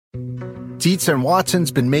Dietz and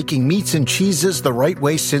Watson's been making meats and cheeses the right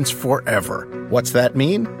way since forever. What's that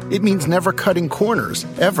mean? It means never cutting corners,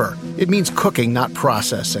 ever. It means cooking, not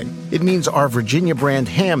processing. It means our Virginia brand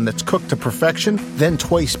ham that's cooked to perfection, then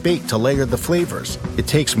twice baked to layer the flavors. It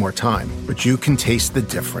takes more time, but you can taste the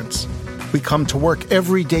difference. We come to work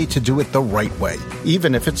every day to do it the right way,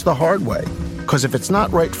 even if it's the hard way. Because if it's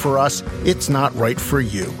not right for us, it's not right for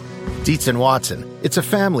you. Dietz and Watson, it's a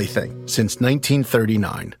family thing since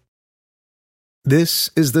 1939. This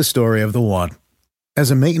is the story of the one. As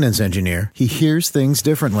a maintenance engineer, he hears things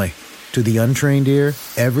differently. To the untrained ear,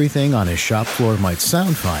 everything on his shop floor might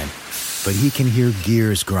sound fine, but he can hear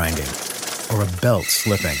gears grinding or a belt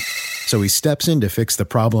slipping. So he steps in to fix the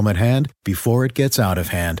problem at hand before it gets out of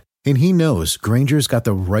hand. And he knows Grainger's got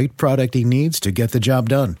the right product he needs to get the job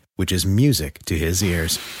done, which is music to his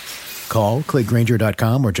ears. Call, click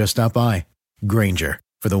Grainger.com, or just stop by. Grainger,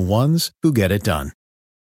 for the ones who get it done.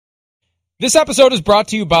 This episode is brought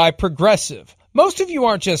to you by Progressive. Most of you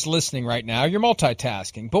aren't just listening right now, you're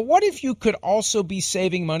multitasking. But what if you could also be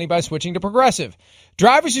saving money by switching to Progressive?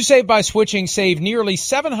 Drivers who save by switching save nearly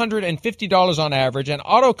 $750 on average, and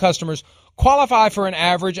auto customers qualify for an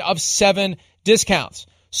average of 7 discounts.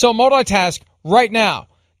 So multitask right now.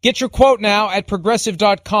 Get your quote now at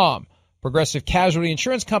Progressive.com. Progressive Casualty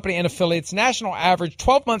Insurance Company and affiliates, national average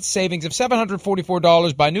 12-month savings of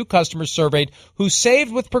 $744 by new customers surveyed who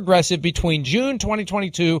saved with Progressive between June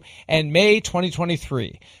 2022 and May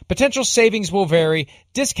 2023. Potential savings will vary.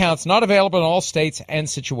 Discounts not available in all states and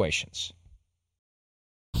situations.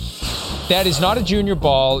 That is not a junior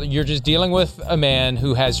ball. You're just dealing with a man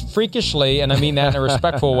who has freakishly, and I mean that in a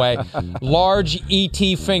respectful way, large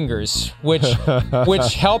ET fingers, which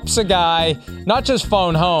helps a guy not just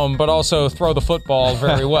phone home, but also throw the football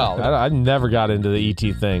very well. I never got into the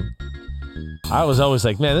ET thing. I was always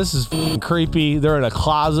like, man, this is creepy. They're in a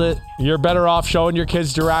closet. You're better off showing your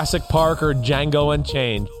kids Jurassic Park or Django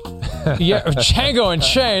Unchained. Yeah, Django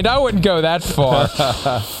Unchained. I wouldn't go that far.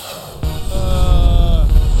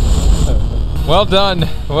 Well done.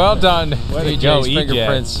 Well done. Way to go, EJ's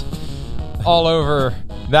fingerprints all over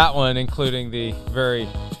that one, including the very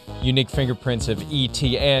unique fingerprints of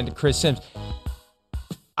E.T. and Chris Sims.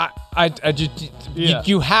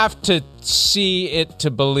 You have to see it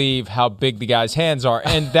to believe how big the guy's hands are.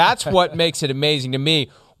 And that's what makes it amazing to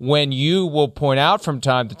me when you will point out from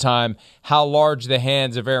time to time how large the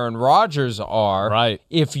hands of Aaron Rodgers are. Right.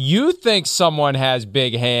 If you think someone has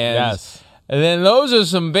big hands, yes, and then those are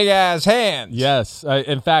some big-ass hands. Yes.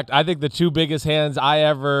 In fact, I think the two biggest hands I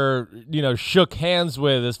ever, shook hands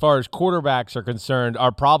with as far as quarterbacks are concerned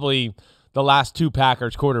are probably the last two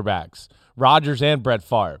Packers quarterbacks, Rodgers and Brett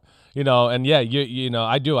Favre. And yeah,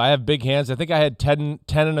 I do. I have big hands. I think I had 10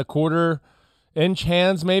 and a quarter inch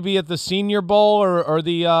hands maybe at the Senior Bowl or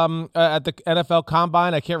the at the NFL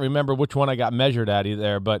Combine. I can't remember which one I got measured at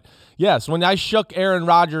either. But yes, when I shook Aaron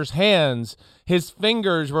Rodgers' hands, his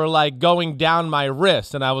fingers were like going down my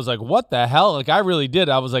wrist, and I was like, what the hell? Like, I really did.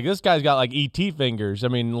 I was like, this guy's got like ET fingers. I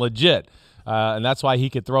mean, legit. And that's why he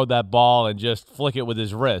could throw that ball and just flick it with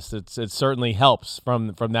his wrist. It certainly helps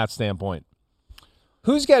from that standpoint.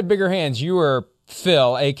 Who's got bigger hands, you or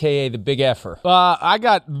Phil, a.k.a. the Big Effer? I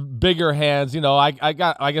got bigger hands. I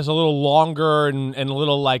got, I guess, a little longer and a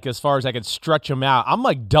little, like, as far as I could stretch them out. I'm,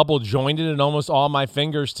 like, double-jointed in almost all my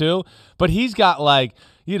fingers, too. But he's got, like,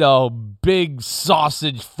 big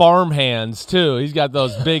sausage farm hands, too. He's got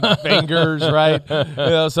those big fingers, right?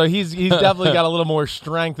 So he's definitely got a little more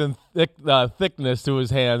strength and thickness to his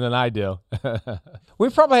hand than I do.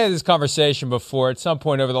 We've probably had this conversation before. At some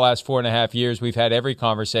point over the last 4.5 years, we've had every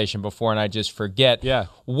conversation before, and I just forget. Yeah.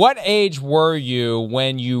 What age were you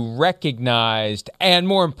when you recognized, and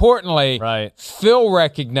more importantly, right, Phil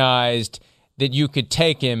recognized that you could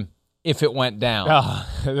take him if it went down?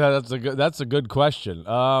 That's a good question.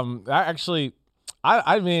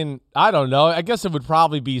 I mean, I don't know. I guess it would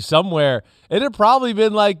probably be somewhere. It had probably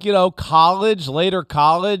been like, college, later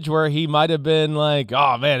college, where he might have been like,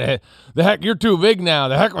 oh, man, the heck, you're too big now.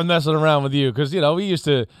 The heck, I'm messing around with you. Because, we used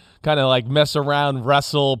to kind of like mess around,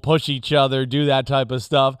 wrestle, push each other, do that type of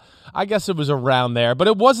stuff. I guess it was around there. But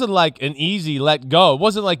it wasn't like an easy let go. It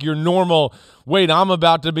wasn't like your normal, wait, I'm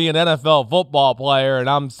about to be an NFL football player, and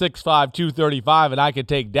I'm 6'5", 235, and I could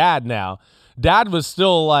take Dad now. Dad was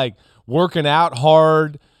still like working out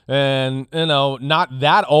hard and, not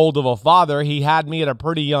that old of a father. He had me at a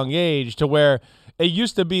pretty young age to where it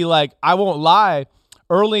used to be like, I won't lie,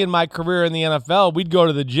 early in my career in the NFL, we'd go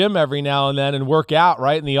to the gym every now and then and work out,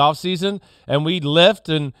 right, in the off season, and we'd lift,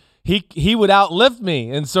 and he would outlift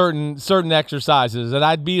me in certain exercises, and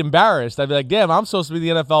I'd be embarrassed. I'd be like, damn, I'm supposed to be the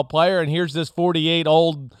NFL player, and here's this 48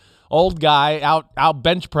 old old guy out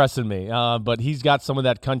bench pressing me. But he's got some of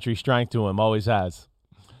that country strength to him, always has.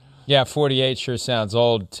 Yeah, 48 sure sounds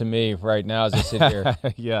old to me right now as I sit here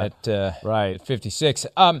at 56.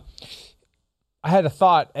 I had a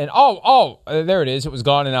thought, and there it is. It was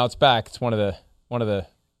gone, and now it's back. It's one of the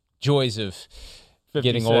joys of 56.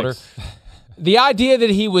 getting older. The idea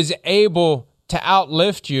that he was able to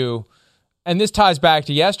outlift you, and this ties back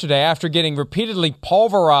to yesterday, after getting repeatedly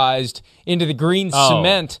pulverized into the green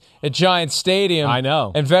cement at Giant Stadium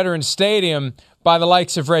and Veterans Stadium by the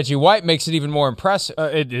likes of Reggie White, makes it even more impressive.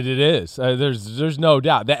 It is. There's no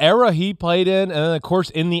doubt. The era he played in, and then, of course,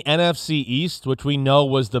 in the NFC East, which we know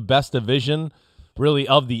was the best division, really,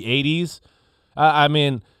 of the 80s. I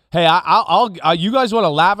mean, hey, I'll you guys want to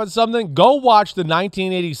laugh at something? Go watch the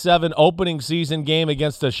 1987 opening season game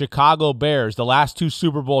against the Chicago Bears, the last two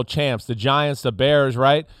Super Bowl champs, the Giants, the Bears,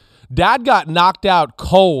 right? Dad got knocked out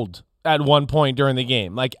cold at one point during the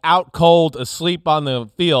game, like out cold, asleep on the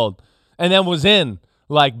field, and then was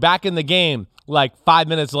back in the game 5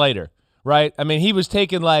 minutes later, right? I mean, he was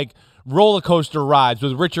taking roller coaster rides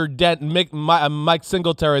with Richard Dent and Mike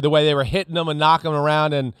Singletary, the way they were hitting him and knocking him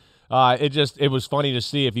around, and it was funny to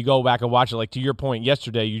see. If you go back and watch it, to your point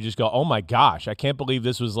yesterday, you just go, oh my gosh, I can't believe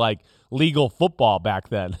this was legal football back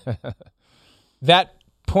then. That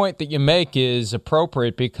point that you make is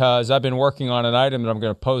appropriate because I've been working on an item that I'm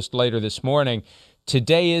going to post later this morning.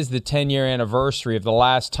 Today is the 10-year anniversary of the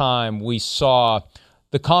last time we saw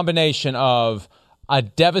the combination of a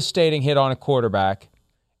devastating hit on a quarterback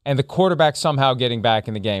and the quarterback somehow getting back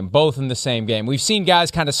in the game, both in the same game. We've seen guys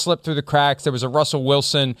kind of slip through the cracks. There was a Russell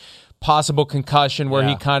Wilson possible concussion where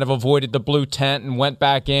he kind of avoided the blue tent and went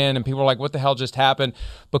back in, and people were like, what the hell just happened?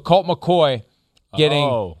 But Colt McCoy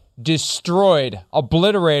getting destroyed,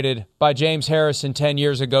 obliterated by James Harrison 10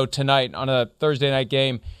 years ago tonight on a Thursday night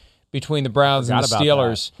game between the Browns and the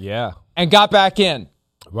Steelers. Yeah. And got back in.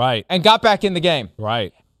 Right. And got back in the game.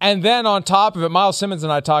 Right. And then on top of it, Miles Simmons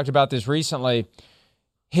and I talked about this recently.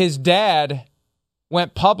 His dad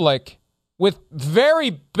went public with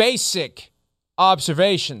very basic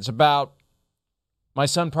observations about my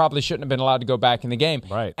son probably shouldn't have been allowed to go back in the game.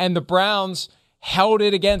 Right. And the Browns held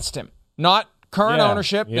it against him. Not current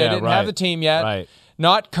ownership. They didn't have the team yet. Right.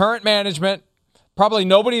 Not current management. Probably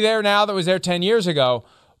nobody there now that was there 10 years ago.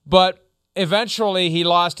 But eventually he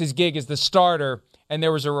lost his gig as the starter, and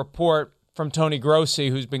there was a report from Tony Grossi,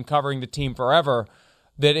 who's been covering the team forever,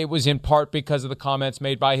 that it was in part because of the comments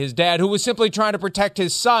made by his dad, who was simply trying to protect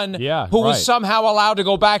his son, who was somehow allowed to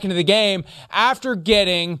go back into the game after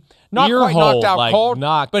getting not quite knocked out cold,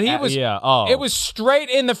 but he was. It was straight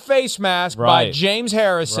in the face mask by James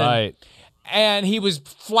Harrison, and he was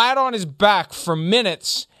flat on his back for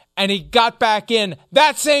minutes. And he got back in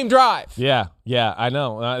that same drive. Yeah, I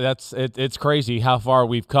know. It's crazy how far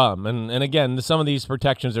we've come. And again, some of these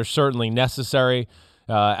protections are certainly necessary.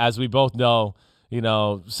 As we both know,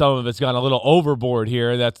 some of it's gone a little overboard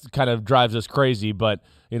here. That kind of drives us crazy. But,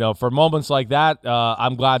 for moments like that,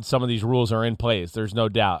 I'm glad some of these rules are in place. There's no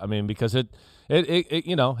doubt. I mean, because hey,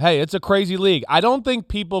 it's a crazy league. I don't think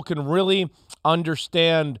people can really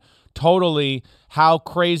understand totally how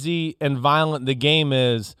crazy and violent the game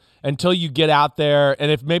is until you get out there.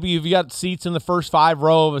 And if maybe you've got seats in the first 5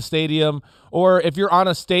 row of a stadium, or if you're on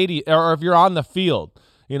a stadium, or if you're on the field,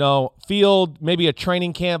 maybe a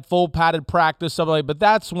training camp, full padded practice, something like that. But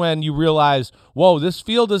that's when you realize, whoa, this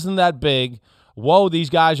field isn't that big. Whoa,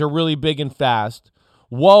 these guys are really big and fast.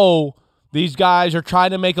 Whoa, these guys are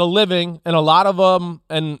trying to make a living, and a lot of them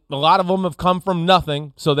have come from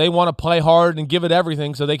nothing, so they want to play hard and give it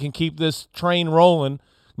everything so they can keep this train rolling,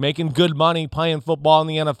 making good money playing football in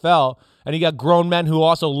the NFL. And you got grown men who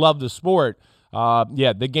also love the sport.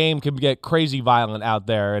 The game can get crazy violent out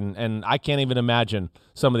there, and I can't even imagine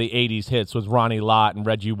some of the 80s hits with Ronnie Lott and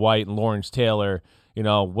Reggie White and Lawrence Taylor,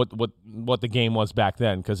 what the game was back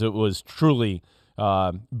then, because it was truly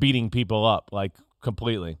beating people up,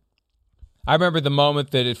 completely. I remember the moment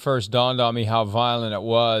that it first dawned on me how violent it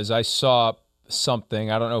was. I saw something,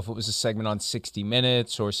 I don't know if it was a segment on 60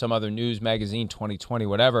 Minutes or some other news magazine, 2020,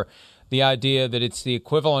 whatever, the idea that it's the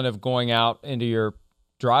equivalent of going out into your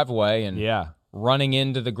driveway and running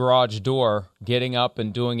into the garage door, getting up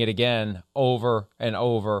and doing it again over and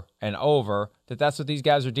over and over, that's what these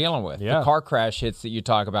guys are dealing with. The car crash hits that you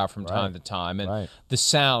talk about from time to time, and the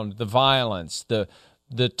sound, the violence, the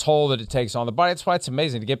toll that it takes on the body. That's why it's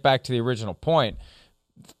amazing, to get back to the original point,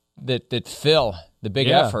 that Phil, the big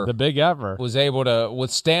effer, was able to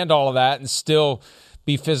withstand all of that and still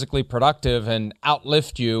be physically productive and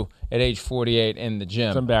outlift you at age 48 in the gym.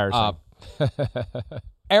 It's embarrassing.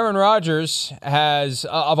 Aaron Rodgers has,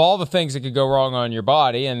 of all the things that could go wrong on your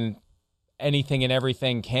body, and anything and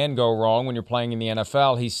everything can go wrong when you're playing in the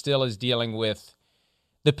NFL, he still is dealing with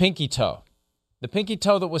the pinky toe. The pinky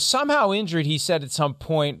toe that was somehow injured, he said, at some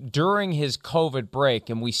point during his COVID break,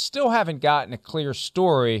 and we still haven't gotten a clear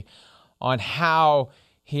story on how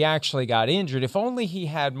he actually got injured. If only he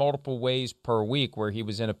had multiple ways per week where he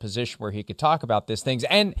was in a position where he could talk about these things.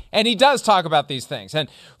 And he does talk about these things. And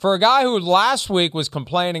for a guy who last week was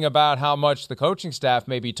complaining about how much the coaching staff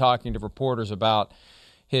may be talking to reporters about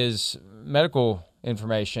his medical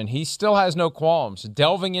information, he still has no qualms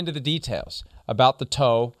delving into the details about the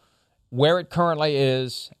toe, where it currently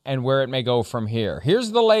is, and where it may go from here.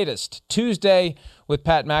 Here's the latest. Tuesday with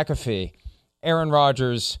Pat McAfee, Aaron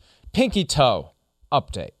Rodgers' pinky toe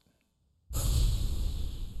update.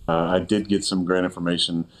 I did get some great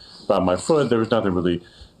information about my foot. There was nothing really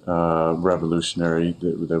revolutionary.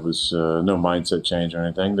 There was no mindset change or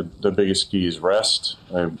anything. The biggest key is rest.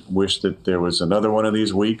 I wish that there was another one of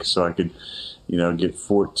these weeks so I could, get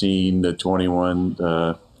 14 to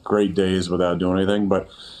 21 great days without doing anything. But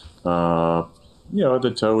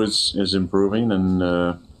the toe is improving,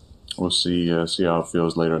 and we'll see how it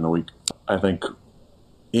feels later in the week. I think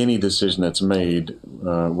any decision that's made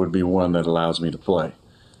would be one that allows me to play.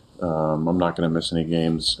 I'm not going to miss any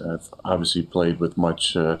games. I've obviously played with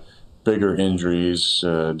much bigger injuries,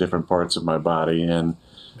 different parts of my body, and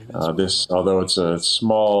this, although it's a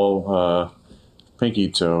small pinky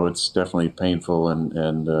toe, it's definitely painful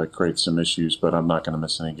and creates some issues, but I'm not going to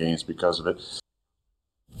miss any games because of it.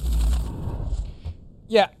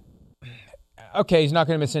 Yeah. Okay, he's not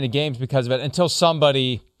going to miss any games because of it until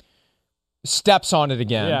somebody steps on it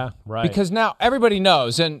again. Yeah, right. Because now everybody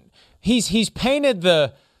knows, and he's painted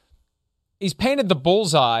the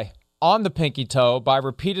bullseye on the pinky toe by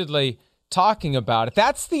repeatedly talking about it.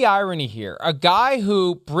 That's the irony here. A guy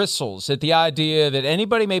who bristles at the idea that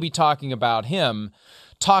anybody may be talking about him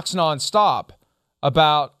talks nonstop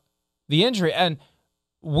about the injury, and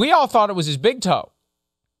we all thought it was his big toe.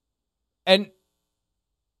 And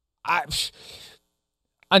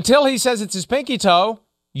until he says it's his pinky toe,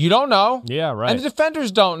 you don't know. Yeah, right. And the defenders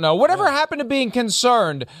don't know. Whatever happened to being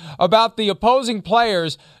concerned about the opposing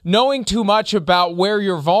players knowing too much about where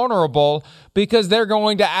you're vulnerable because they're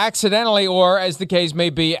going to accidentally, or as the case may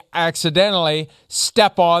be, accidentally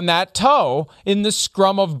step on that toe in the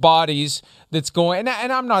scrum of bodies that's going.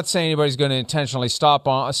 And I'm not saying anybody's going to intentionally stomp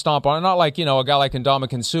on it. Not like, a guy like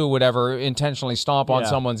Ndamukong Suh would ever intentionally stomp on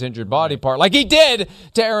someone's injured body part, like he did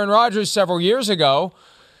to Aaron Rodgers several years ago.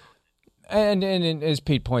 And as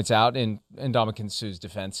Pete points out, in Ndamukong Suh's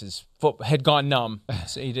defense, his foot had gone numb,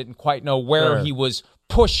 so he didn't quite know where he was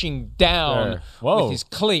pushing down with his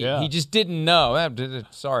cleat. Yeah. He just didn't know.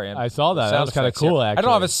 Sorry, I saw that. That was kind of cool, actually. I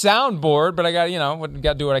don't have a soundboard, but I got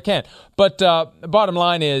to do what I can. But the bottom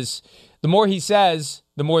line is, the more he says,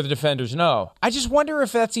 the more the defenders know. I just wonder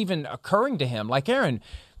if that's even occurring to him. Like, Aaron,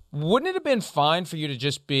 wouldn't it have been fine for you to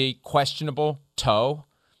just be questionable toe,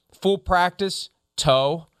 full practice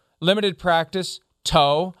toe, limited practice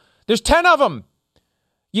toe? There's 10 of them.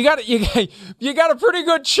 You got a pretty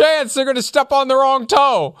good chance they're going to step on the wrong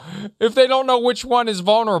toe if they don't know which one is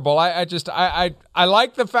vulnerable. I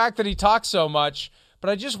like the fact that he talks so much, but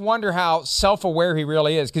I just wonder how self-aware he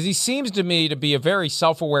really is, because he seems to me to be a very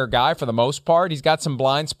self-aware guy for the most part. He's got some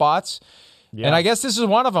blind spots, and I guess this is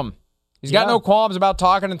one of them. He's got no qualms about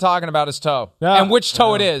talking about his toe and which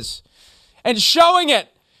toe it is, and showing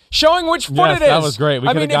which foot it is. That was great. We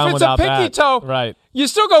could have gone without that. If it's a pinky toe, right, you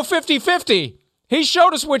still go 50-50. He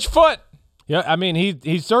showed us which foot. Yeah, I mean,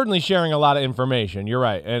 he's certainly sharing a lot of information. You're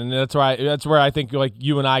right, and that's where I think, like,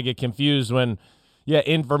 you and I get confused when,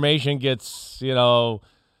 information gets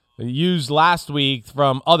used last week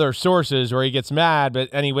from other sources where he gets mad. But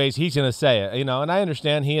anyways, he's going to say it, and I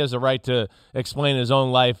understand he has a right to explain his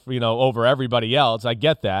own life, over everybody else. I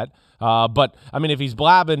get that. But, I mean, if he's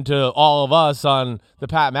blabbing to all of us on the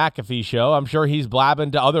Pat McAfee show, I'm sure he's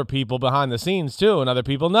blabbing to other people behind the scenes, too, and other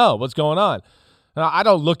people know what's going on. Now, I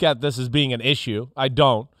don't look at this as being an issue. I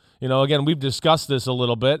don't. Again, we've discussed this a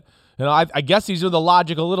little bit. I guess these are the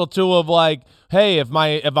logic a little, too, of like, hey, if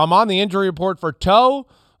I'm on the injury report for toe,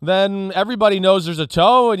 then everybody knows there's a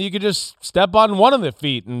toe, and you could just step on one of the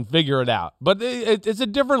feet and figure it out. But it's a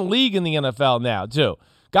different league in the NFL now, too.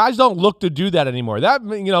 Guys don't look to do that anymore. That,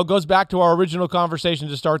 goes back to our original conversation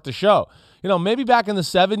to start the show. Maybe back in the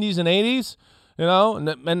 70s and 80s,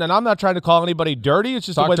 and I'm not trying to call anybody dirty. It's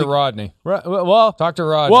just talk to Rodney. Well, talk to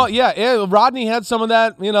Rodney. Well, yeah, Rodney had some of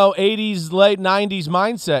that, 80s, late 90s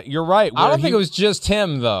mindset. You're right. I don't think it was just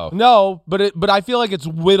him, though. No, but I feel like it's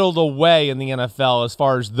whittled away in the NFL as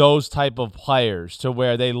far as those type of players, to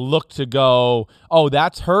where they look to go, oh,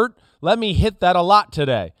 that's hurt? Let me hit that a lot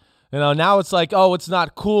today. Now it's like, oh, it's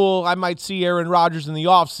not cool. I might see Aaron Rodgers in the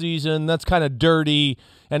offseason. That's kind of dirty,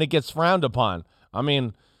 and it gets frowned upon. I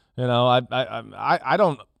mean, I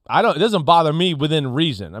don't. It doesn't bother me within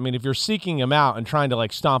reason. I mean, if you're seeking him out and trying to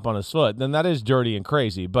like stomp on his foot, then that is dirty and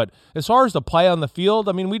crazy. But as far as the play on the field,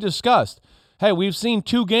 I mean, we discussed, hey, we've seen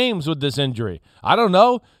 2 games with this injury. I don't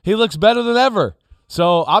know. He looks better than ever.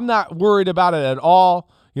 So I'm not worried about it at all.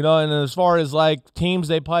 And as far as like teams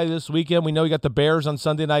they play this weekend, we know you got the Bears on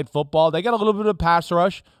Sunday Night Football. They got a little bit of pass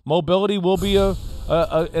rush. Mobility will be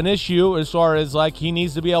an issue as far as like he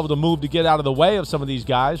needs to be able to move to get out of the way of some of these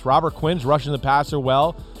guys. Robert Quinn's rushing the passer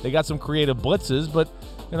well. They got some creative blitzes, but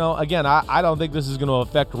again, I don't think this is going to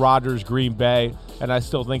affect Rodgers' Green Bay, and I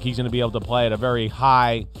still think he's going to be able to play at a very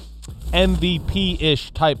high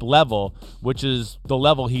MVP-ish type level, which is the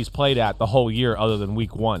level he's played at the whole year other than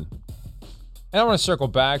week 1. And I want to circle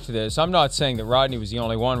back to this. I'm not saying that Rodney was the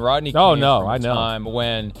only one. Rodney came from a time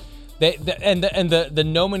when the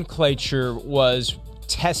nomenclature was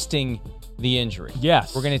testing the injury.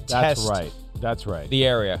 Yes, we're going to test. That's right. The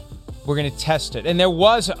area. We're going to test it, and there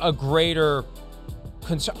was a greater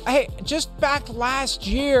concern. Hey, just back last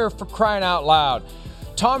year, for crying out loud,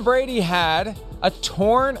 Tom Brady had a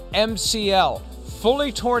torn MCL,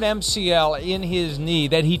 fully torn MCL in his knee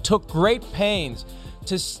that he took great pains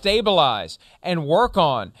to stabilize and work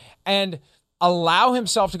on and allow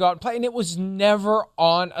himself to go out and play. And it was never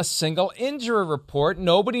on a single injury report.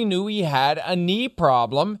 Nobody knew he had a knee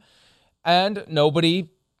problem, and nobody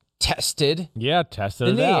tested. Yeah, tested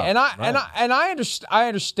the it knee. out. And I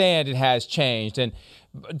understand it has changed. And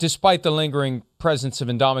despite the lingering presence of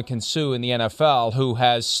Ndamukong Suh in the NFL, who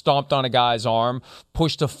has stomped on a guy's arm,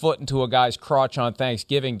 pushed a foot into a guy's crotch on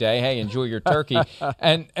Thanksgiving Day, hey, enjoy your turkey,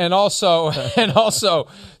 and also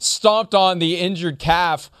stomped on the injured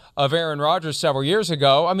calf of Aaron Rodgers several years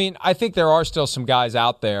ago. I mean, I think there are still some guys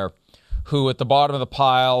out there who at the bottom of the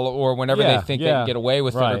pile or whenever they think they can get away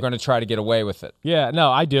with it are going to try to get away with it. Yeah,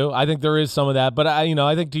 no, I do. I think there is some of that. But,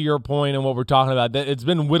 I think to your point and what we're talking about, it's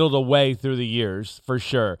been whittled away through the years for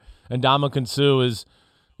sure. And Ndamukong Suh is,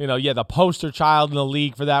 the poster child in the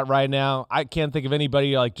league for that right now. I can't think of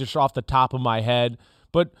anybody like just off the top of my head.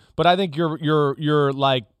 But I think your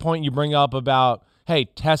like point you bring up about, hey,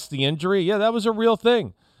 test the injury. Yeah, that was a real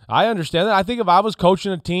thing. I understand that. I think if I was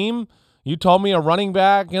coaching a team, you told me a running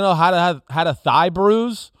back, had a thigh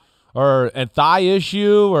bruise or a thigh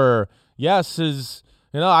issue, or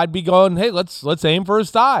I'd be going, hey, let's aim for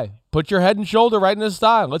his thigh. Put your head and shoulder right in his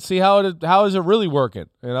thigh. Let's see how is it really working.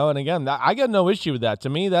 And again, I got no issue with that. To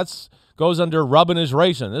me, that's goes under rubbing is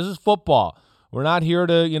racing. This is football. We're not here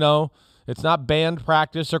to, it's not band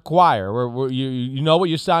practice or choir. You know what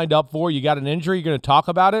you signed up for. You got an injury. You're going to talk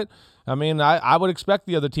about it. I mean, I would expect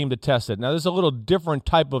the other team to test it. Now, there's a little different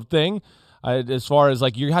type of thing as far as,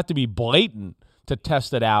 like, you have to be blatant to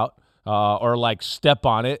test it out or, like, step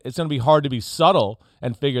on it. It's going to be hard to be subtle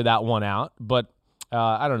and figure that one out. But,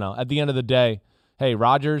 I don't know. At the end of the day, hey,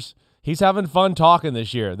 Rodgers, he's having fun talking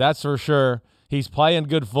this year. That's for sure. He's playing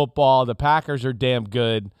good football. The Packers are damn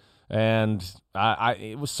good. And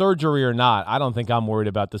it was surgery or not, I don't think I'm worried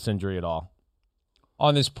about this injury at all.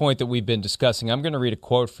 On this point that we've been discussing, I'm going to read a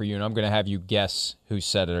quote for you, and I'm going to have you guess who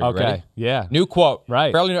said it. Are you ready? Yeah. New quote.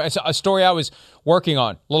 Right. Barely new. It's a story I was working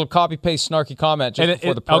on. A little copy-paste snarky comment just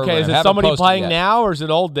before the program. Okay, is it somebody playing now, or is it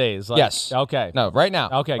old days? Like, yes. Okay. No, right now.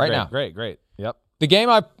 Okay, right great, now. Great. Yep. The game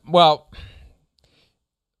I'm going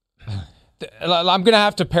to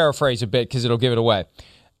have to paraphrase a bit because it'll give it away.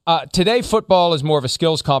 Today, football is more of a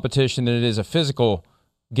skills competition than it is a physical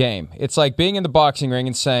game. It's like being in the boxing ring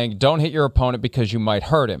and saying, don't hit your opponent because you might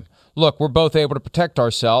hurt him. Look, we're both able to protect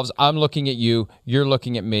ourselves. I'm looking at you. You're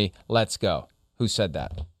looking at me. Let's go. Who said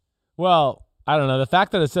that? Well, I don't know. The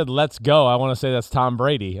fact that it said let's go, I want to say that's Tom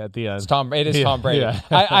Brady at the end. It is Tom Brady. Yeah.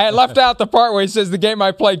 I left out the part where he says the game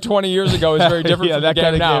I played 20 years ago is very different from the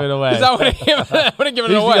game now. Gave it away. Because that would have given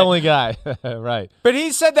it away. He's the only guy. Right. But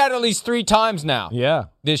he said that at least 3 times now. Yeah.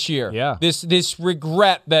 This year. Yeah. This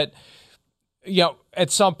regret that, at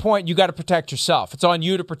some point, you got to protect yourself. It's on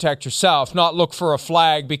you to protect yourself, not look for a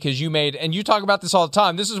flag because you made, and you talk about this all the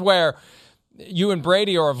time. This is where you and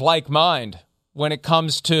Brady are of like mind when it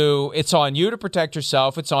comes to it's on you to protect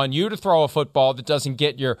yourself. It's on you to throw a football that doesn't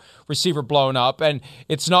get your receiver blown up. And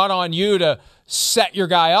it's not on you to set your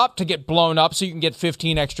guy up to get blown up so you can get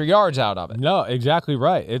 15 extra yards out of it. No, exactly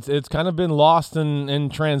right. It's kind of been lost in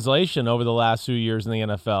translation over the last few years in the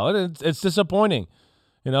NFL. And it's disappointing.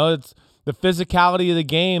 It's the physicality of the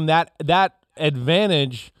game, that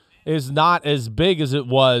advantage is not as big as it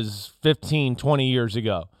was 15, 20 years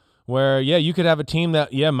ago, where, you could have a team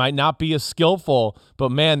that, might not be as skillful,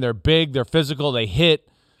 but, man, they're big, they're physical, they hit,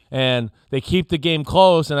 and they keep the game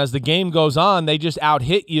close, and as the game goes on, they just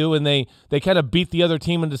out-hit you, and they kind of beat the other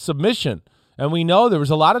team into submission. And we know there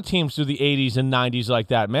was a lot of teams through the 80s and 90s like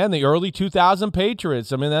that. Man, the early 2000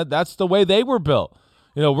 Patriots, I mean, that's the way they were built.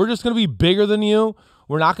 We're just going to be bigger than you.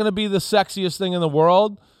 We're not going to be the sexiest thing in the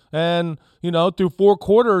world. And, through 4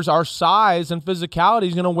 quarters, our size and physicality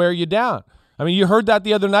is going to wear you down. I mean, you heard that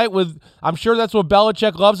the other night I'm sure that's what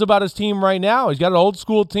Belichick loves about his team right now. He's got an old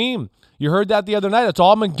school team. You heard that the other night. That's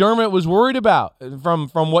all McDermott was worried about from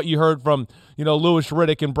what you heard from, Louis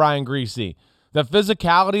Riddick and Brian Griese. The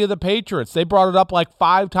physicality of the Patriots. They brought it up like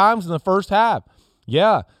 5 times in the first half.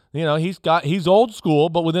 Yeah, he's old school,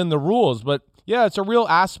 but within the rules. But, yeah, it's a real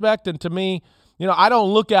aspect. And to me, I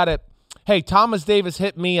don't look at it, hey, Thomas Davis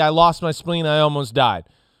hit me, I lost my spleen, I almost died.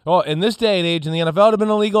 Well, in this day and age in the NFL, it would have been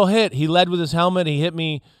a legal hit. He led with his helmet. He hit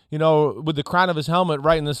me, with the crown of his helmet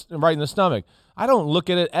right in the stomach. I don't look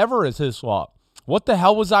at it ever as his fault. What the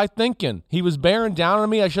hell was I thinking? He was bearing down on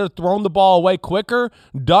me. I should have thrown the ball away quicker,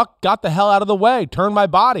 ducked, got the hell out of the way, turned my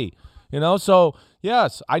body. So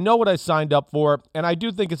yes, I know what I signed up for, and I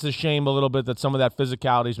do think it's a shame a little bit that some of that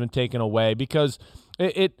physicality has been taken away because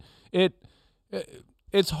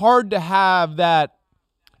it's hard to have that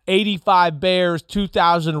 85 Bears,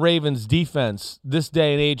 2000 Ravens defense this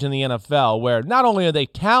day and age in the NFL where not only are they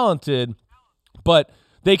talented, but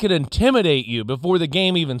they could intimidate you before the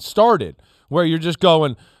game even started, where you're just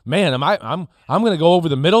going, man, I'm going to go over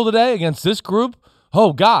the middle today against this group?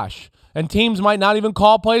 Oh, gosh. And teams might not even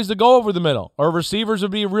call plays to go over the middle, or receivers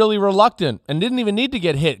would be really reluctant and didn't even need to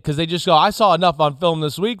get hit because they just go, I saw enough on film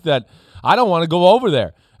this week that I don't want to go over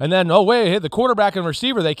there. And then, oh, wait, the quarterback and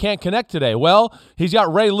receiver, they can't connect today. Well, he's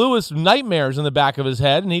got Ray Lewis nightmares in the back of his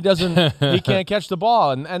head, and he can't catch the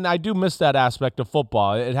ball. And I do miss that aspect of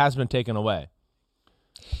football. It has been taken away.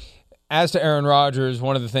 As to Aaron Rodgers,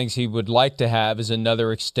 one of the things he would like to have is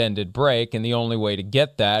another extended break, and the only way to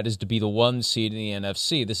get that is to be the 1 seed in the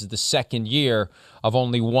NFC. This is the second year of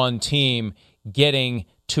only one team getting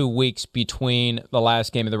 2 weeks between the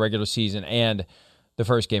last game of the regular season and the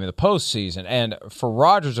first game of the postseason. And for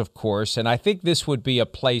Rodgers, of course, and I think this would be a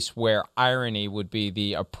place where irony would be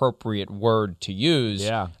the appropriate word to use.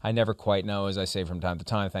 Yeah. I never quite know, as I say from time to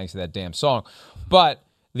time, thanks to that damn song. But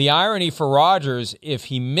the irony for Rodgers, if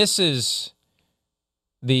he misses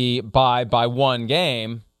the bye by 1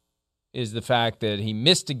 game, is the fact that he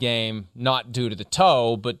missed a game not due to the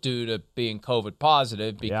toe, but due to being COVID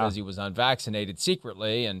positive because he was unvaccinated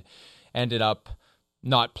secretly and ended up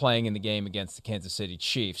not playing in the game against the Kansas City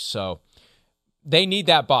Chiefs. So they need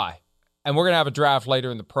that bye. And we're going to have a draft later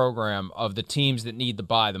in the program of the teams that need the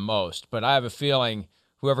bye the most. But I have a feeling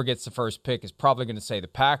whoever gets the first pick is probably going to say the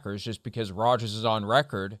Packers just because Rodgers is on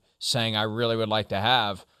record saying, I really would like to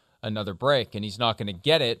have another break. And he's not going to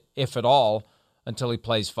get it, if at all, until he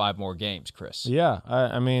plays 5 more games, Chris. Yeah,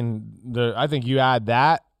 I mean, I think you add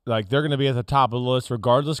that, like they're going to be at the top of the list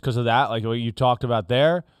regardless because of that, like what you talked about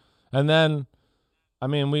there. And then, I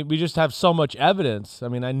mean, we just have so much evidence. I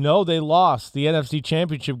mean, I know they lost the NFC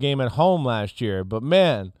Championship game at home last year, but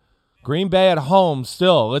man, Green Bay at home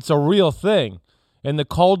still, it's a real thing. In the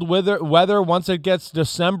cold weather, once it gets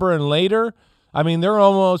December and later, I mean, they're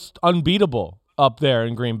almost unbeatable up there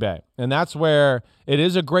in Green Bay. And that's where it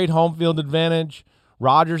is a great home field advantage.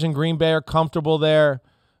 Rodgers and Green Bay are comfortable there.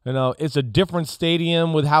 It's a different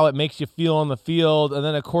stadium with how it makes you feel on the field. And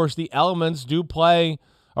then, of course, the elements do play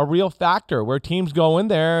a real factor where teams go in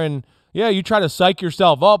there and, yeah, you try to psych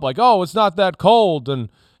yourself up like, oh, it's not that cold. And,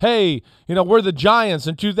 hey, we're the Giants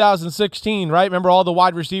in 2016, right? Remember all the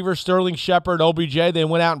wide receivers, Sterling Shepard, OBJ, they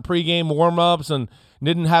went out in pregame warm-ups and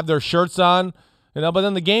didn't have their shirts on. But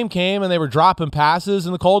then the game came and they were dropping passes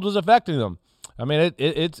and the cold was affecting them. I mean,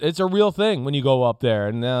 it's a real thing when you go up there,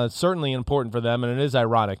 and it's certainly important for them, and it is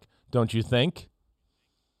ironic, don't you think?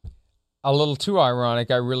 A little too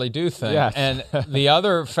ironic, I really do think. Yes. And the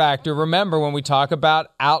other factor, remember when we talk about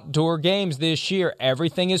outdoor games this year,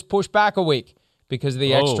 everything is pushed back a week because of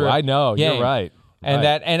the extra I know, game. You're right. And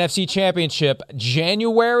that NFC Championship,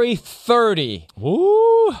 January 30.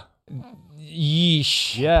 Woo!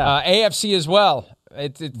 Yeesh. Yeah. AFC as well.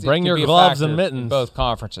 Bring your gloves and mittens. In both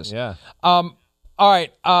conferences. Yeah. All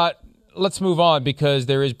right. Let's move on because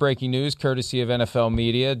there is breaking news courtesy of NFL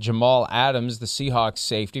Media. Jamal Adams, the Seahawks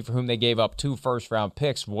safety, for whom they gave up 2 first-round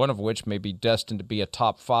picks, one of which may be destined to be a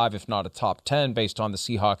top 5, if not a top 10, based on the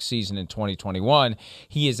Seahawks season in 2021.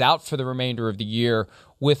 He is out for the remainder of the year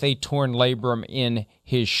with a torn labrum in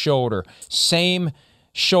his shoulder. Same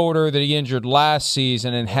shoulder that he injured last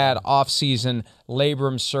season and had off-season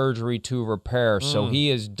labrum surgery to repair. So he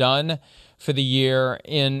is done for the year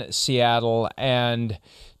in Seattle, and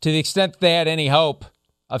to the extent they had any hope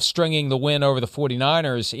of stringing the win over the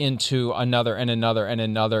 49ers into another and another and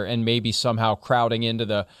another and maybe somehow crowding into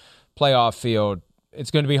the playoff field, it's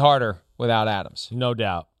going to be harder without Adams. No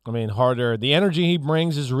doubt. I mean, harder. The energy he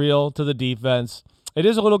brings is real to the defense. It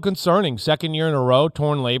is a little concerning. Second year in a row,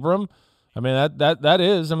 torn labrum. I mean,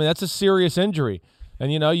 that's a serious injury.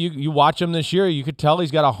 And, you watch him this year, you could tell he's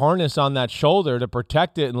got a harness on that shoulder to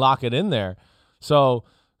protect it and lock it in there. So,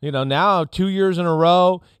 now 2 years in a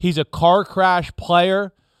row, he's a car crash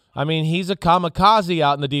player. I mean, he's a kamikaze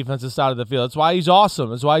out in the defensive side of the field. That's why he's awesome.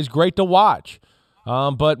 That's why he's great to watch.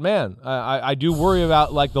 But, man, I do worry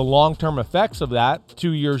about, the long-term effects of that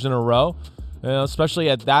 2 years in a row, especially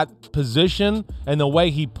at that position and the way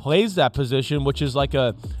he plays that position, which is like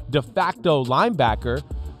a de facto linebacker.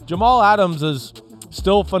 Jamal Adams is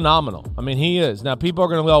still phenomenal. I mean, he is. Now, people are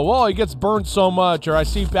going to go, well, he gets burned so much, or I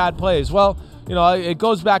see bad plays. Well, it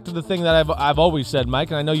goes back to the thing that I've always said, Mike,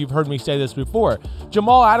 and I know you've heard me say this before.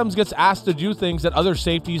 Jamal Adams gets asked to do things that other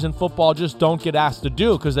safeties in football just don't get asked to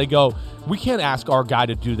do because they go, we can't ask our guy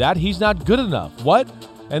to do that. He's not good enough. What?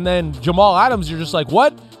 And then Jamal Adams, you're just like,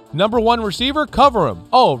 what? Number one receiver? Cover him.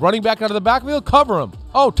 Oh, running back out of the backfield? Cover him.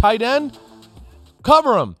 Oh, tight end?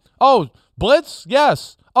 Cover him. Oh, blitz?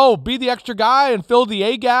 Yes. Oh, be the extra guy and fill the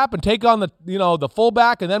A gap and take on the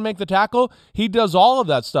fullback and then make the tackle. He does all of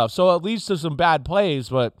that stuff. So it leads to some bad plays,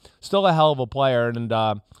 but still a hell of a player. And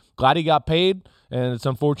glad he got paid, and it's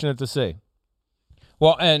unfortunate to see.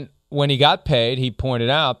 Well, and when he got paid, he pointed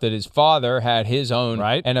out that his father had his own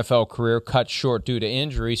NFL career cut short due to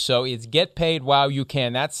injury. So it's get paid while you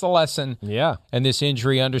can. That's the lesson. Yeah. And this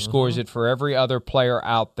injury underscores it for every other player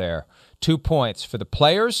out there. 2 points for the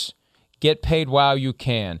players. Get paid while you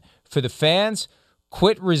can. For the fans,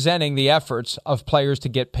 quit resenting the efforts of players to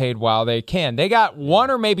get paid while they can. They got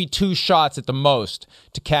one or maybe two shots at the most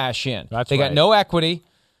to cash in. They got no equity.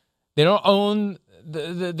 They don't own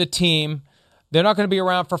the team. They're not going to be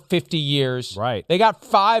around for 50 years. Right. They got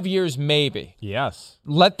 5 years maybe. Yes.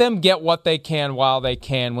 Let them get what they can while they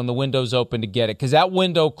can when the window's open to get it, because that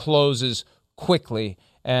window closes quickly.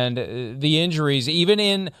 And the injuries, even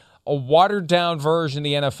in a watered-down version of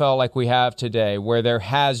the NFL like we have today, where there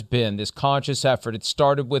has been this conscious effort. It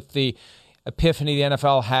started with the epiphany the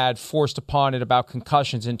NFL had forced upon it about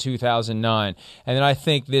concussions in 2009. And then I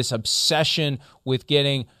think this obsession with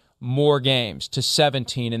getting more games to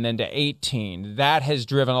 17 and then to 18, that has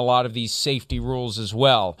driven a lot of these safety rules as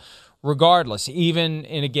well. Regardless, even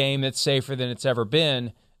in a game that's safer than it's ever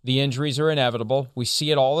been, the injuries are inevitable. We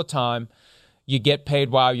see it all the time. You get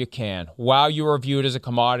paid while you can. While you are viewed as a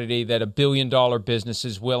commodity that $1 billion business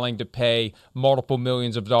is willing to pay multiple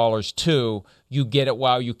millions of dollars to, you get it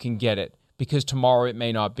while you can get it, because tomorrow it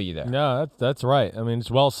may not be there. No, that's right. I mean,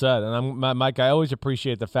 it's well said. And Mike, I always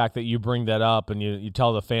appreciate the fact that you bring that up and you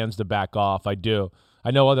tell the fans to back off. I do.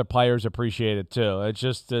 I know other players appreciate it too.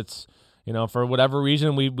 It's for whatever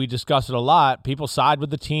reason, we discuss it a lot. People side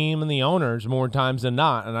with the team and the owners more times than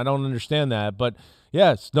not, and I don't understand that. But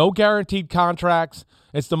yes, no guaranteed contracts.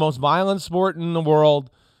 It's the most violent sport in the world.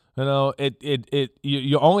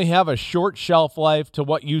 You only have a short shelf life to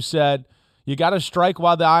what you said. You got to strike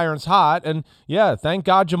while the iron's hot. And yeah, thank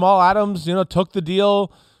God Jamal Adams, took the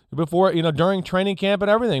deal before, during training camp and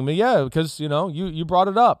everything. But yeah, because, you brought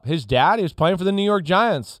it up. His dad, he was playing for the New York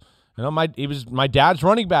Giants. He was my dad's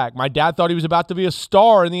running back. My dad thought he was about to be a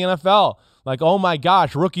star in the NFL. Like, oh my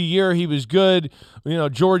gosh, rookie year, he was good.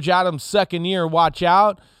 George Adams' second year, watch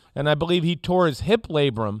out. And I believe he tore his hip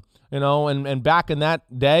labrum, and back in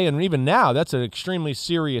that day, and even now, that's an extremely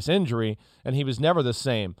serious injury, and he was never the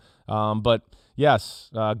same. But yes,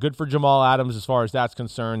 good for Jamal Adams as far as that's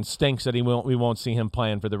concerned. Stinks that we won't see him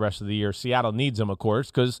playing for the rest of the year. Seattle needs him, of course,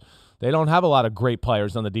 because they don't have a lot of great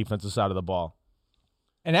players on the defensive side of the ball.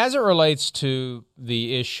 And as it relates to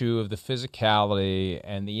the issue of the physicality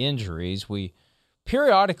and the injuries, we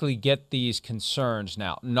periodically get these concerns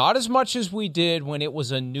now. Not as much as we did when it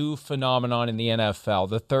was a new phenomenon in the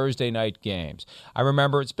NFL, the Thursday night games. I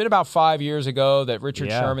remember it's been about 5 years ago that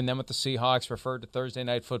Richard Sherman, then with the Seahawks, referred to Thursday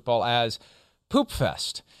night football as Poop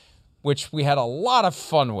Fest, which we had a lot of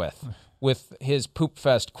fun with his Poop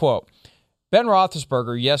Fest quote. Ben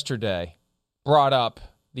Roethlisberger yesterday brought up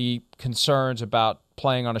the concerns about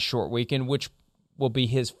playing on a short weekend, which will be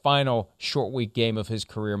his final short week game of his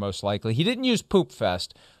career most likely. He didn't use Poop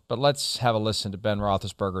Fest, but let's have a listen to Ben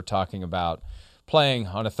Roethlisberger talking about playing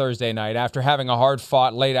on a Thursday night after having a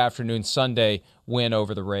hard-fought late afternoon Sunday win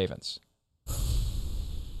over the Ravens.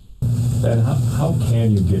 Ben, how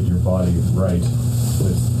can you get your body right?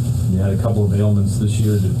 You had a couple of ailments this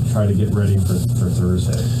year to try to get ready for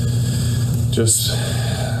Thursday. Just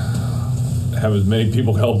have as many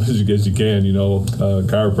people help as you can.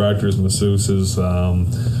 Chiropractors, masseuses,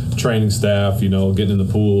 training staff. Getting in the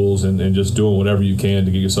pools and just doing whatever you can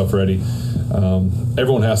to get yourself ready.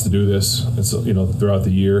 Everyone has to do this. It's throughout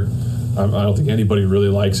the year. I don't think anybody really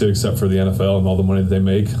likes it except for the NFL and all the money that they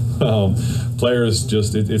make. Players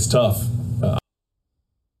just it's tough.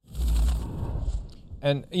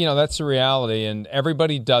 And, that's the reality, and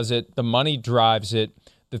everybody does it. The money drives it.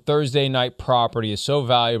 The Thursday night property is so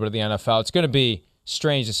valuable to the NFL. It's going to be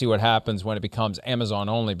strange to see what happens when it becomes Amazon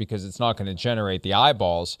only, because it's not going to generate the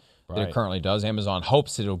eyeballs that it currently does. Amazon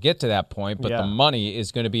hopes that it'll get to that point, but the money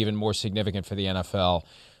is going to be even more significant for the NFL.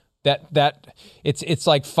 That it's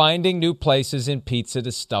like finding new places in pizza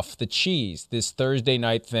to stuff the cheese. This Thursday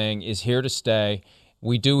night thing is here to stay.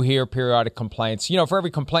 We do hear periodic complaints. For every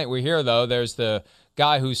complaint we hear, though, there's the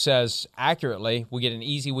guy who says accurately, we get an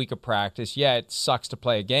easy week of practice. Yeah, it sucks to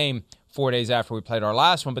play a game 4 days after we played our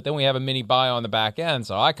last one, but then we have a mini bye on the back end,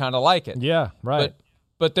 so I kind of like it. Yeah, right.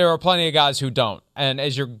 But there are plenty of guys who don't. And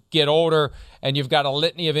as you get older and you've got a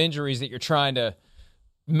litany of injuries that you're trying to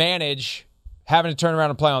manage, having to turn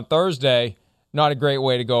around and play on Thursday, not a great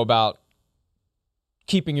way to go about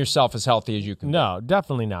keeping yourself as healthy as you can. No,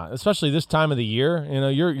 definitely not. Especially this time of the year.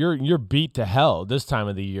 You're beat to hell this time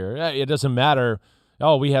of the year. It doesn't matter.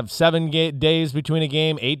 Oh, we have 7 days between a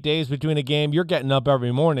game, 8 days between a game. You're getting up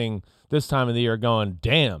every morning this time of the year going,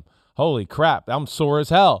 damn, holy crap, I'm sore as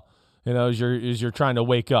hell. As you're trying to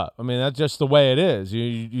wake up. I mean, that's just the way it is.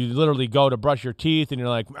 You literally go to brush your teeth and you're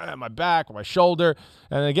like, man, my back or my shoulder.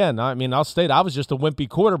 And again, I'll state I was just a wimpy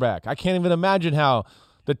quarterback. I can't even imagine how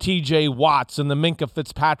the T.J. Watts and the Minka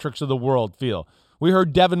Fitzpatricks of the world feel. We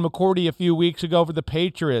heard Devin McCourty a few weeks ago for the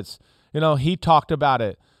Patriots. He talked about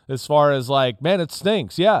it as far as like, man, it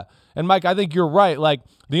stinks. Yeah. And Mike, I think you're right. Like,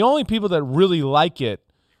 the only people that really like it,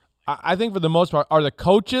 I think for the most part, are the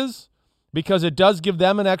coaches, because it does give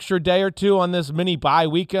them an extra day or two on this mini bye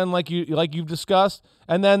weekend like you've discussed.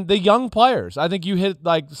 And then the young players. I think you hit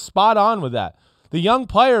like spot on with that. The young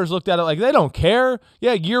players looked at it like they don't care.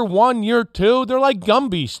 Yeah, year 1, year 2, they're like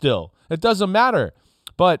Gumby still. It doesn't matter.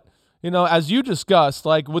 But, as you discussed,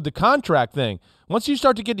 like with the contract thing, once you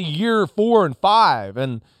start to get to year 4 and 5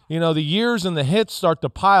 and, the years and the hits start to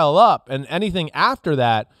pile up and anything after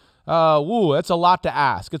that, that's a lot to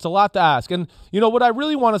ask. It's a lot to ask. And, what I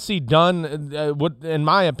really want to see done, in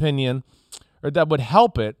my opinion, or that would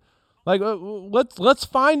help it, like let's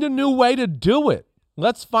find a new way to do it.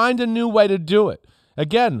 Let's find a new way to do it.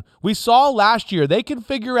 Again, we saw last year they can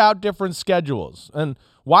figure out different schedules. And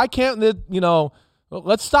why can't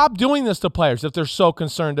let's stop doing this to players if they're so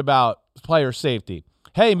concerned about player safety.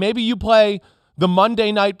 Hey, maybe you play the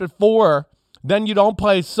Monday night before, then you don't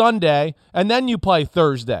play Sunday, and then you play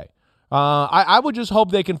Thursday. I would just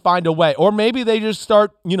hope they can find a way. Or maybe they just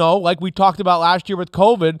start, like we talked about last year with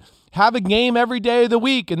COVID, have a game every day of the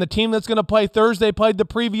week, and the team that's going to play Thursday played the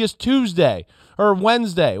previous Tuesday or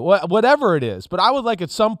Wednesday, whatever it is. But I would like at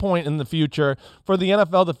some point in the future for the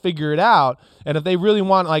NFL to figure it out. And if they really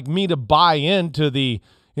want like me to buy into the,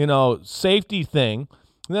 safety thing,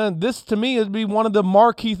 then this to me would be one of the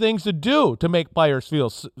marquee things to do to make players feel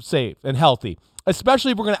safe and healthy,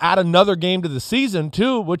 especially if we're going to add another game to the season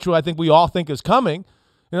too, which I think we all think is coming.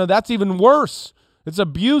 That's even worse. It's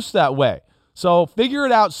abuse that way. So figure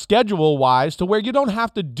it out schedule-wise to where you don't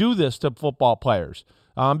have to do this to football players.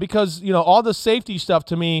 Because, all the safety stuff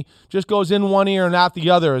to me just goes in one ear and out the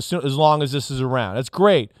other as long as this is around. It's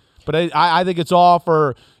great. But I think it's all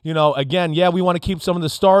for, again, yeah, we want to keep some of the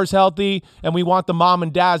stars healthy, and we want the mom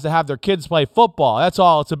and dads to have their kids play football. That's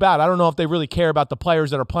all it's about. I don't know if they really care about the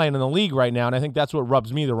players that are playing in the league right now, and I think that's what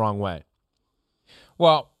rubs me the wrong way.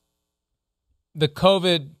 Well, the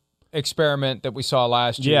COVID experiment that we saw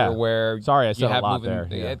last year where sorry, I said a lot there.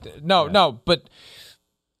 No, but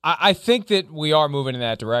I think that we are moving in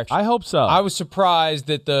that direction. I hope so. I was surprised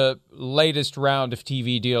that the latest round of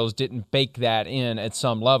TV deals didn't bake that in at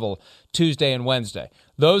some level, Tuesday and Wednesday.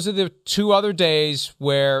 Those are the 2 other days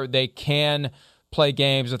where they can play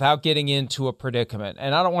games without getting into a predicament.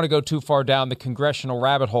 And I don't want to go too far down the congressional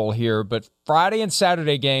rabbit hole here, but Friday and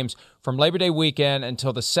Saturday games from Labor Day weekend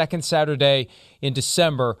until the second Saturday in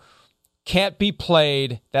December can't be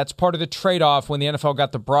played. That's part of the trade-off when the NFL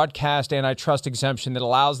got the broadcast antitrust exemption that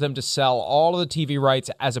allows them to sell all of the TV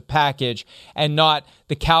rights as a package and not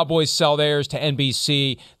the Cowboys sell theirs to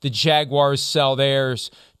NBC, the Jaguars sell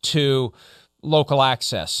theirs to local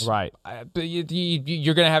access. Right.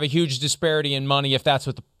 You're going to have a huge disparity in money if that's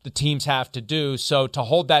what the teams have to do. So to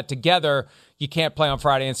hold that together, you can't play on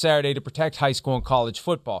Friday and Saturday to protect high school and college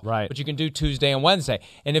football. Right. But you can do Tuesday and Wednesday.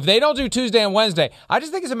 And if they don't do Tuesday and Wednesday, I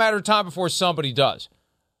just think it's a matter of time before somebody does.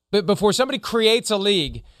 But before somebody creates a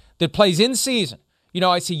league that plays in season,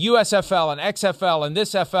 I see USFL and XFL and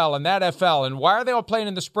this FL and that FL, and why are they all playing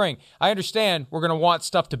in the spring? I understand we're going to want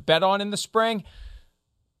stuff to bet on in the spring.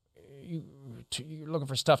 You're looking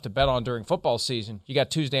for stuff to bet on during football season. You got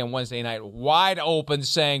Tuesday and Wednesday night wide open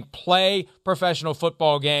saying play professional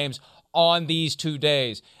football games on these 2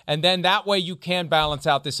 days. And then that way you can balance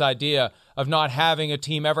out this idea of not having a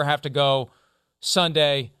team ever have to go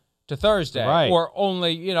Sunday to Thursday. Right. Or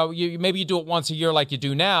only, maybe you do it once a year like you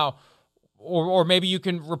do now. Or maybe you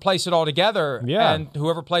can replace it all together. Yeah. And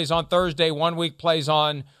whoever plays on Thursday 1 week plays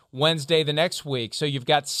on Wednesday the next week. So you've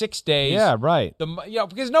got 6 days. Yeah, right.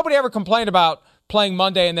 Because nobody ever complained about playing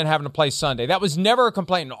Monday and then having to play Sunday. That was never a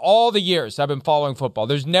complaint in all the years I've been following football.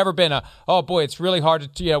 There's never been oh boy, it's really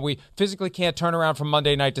hard to, we physically can't turn around from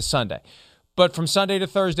Monday night to Sunday. But from Sunday to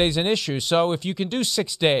Thursday is an issue. So if you can do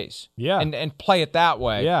 6 days and play it that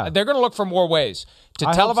way, they're going to look for more ways to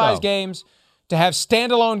televise games, to have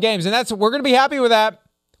standalone games. And we're going to be happy with that.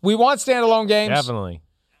 We want standalone games. Definitely.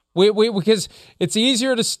 Because it's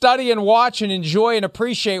easier to study and watch and enjoy and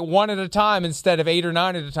appreciate one at a time instead of 8 or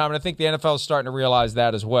 9 at a time. And I think the NFL is starting to realize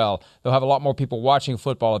that as well. They'll have a lot more people watching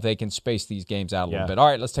football if they can space these games out a little bit. All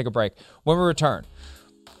right, let's take a break. When we return,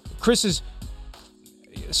 Chris's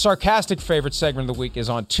sarcastic favorite segment of the week is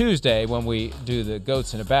on Tuesday when we do the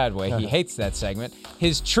goats in a bad way. He hates that segment.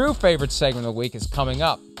 His true favorite segment of the week is coming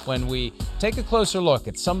up when we take a closer look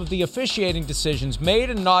at some of the officiating decisions made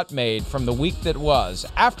and not made from the week that was.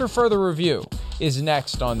 After further review is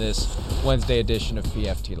next on this Wednesday edition of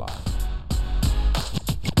PFT Live.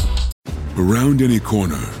 Around any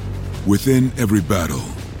corner, within every battle,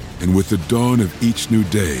 and with the dawn of each new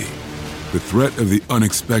day, the threat of the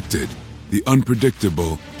unexpected, the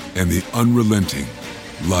unpredictable, and the unrelenting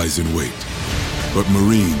lies in wait. But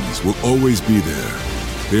Marines will always be there.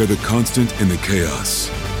 They are the constant in the chaos.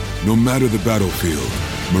 No matter the battlefield,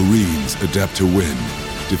 Marines adapt to win,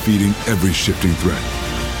 defeating every shifting threat,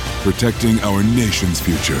 protecting our nation's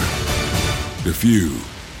future. The few,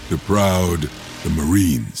 the proud, the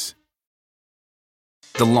Marines.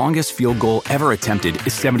 The longest field goal ever attempted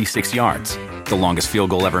is 76 yards. The longest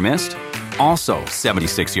field goal ever missed? Also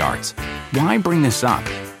 76 yards. Why bring this up?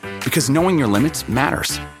 Because knowing your limits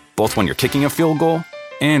matters, both when you're kicking a field goal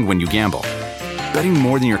and when you gamble. Betting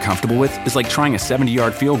more than you're comfortable with is like trying a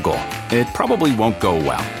 70-yard field goal. It probably won't go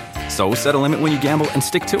well. So set a limit when you gamble and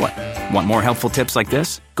stick to it. Want more helpful tips like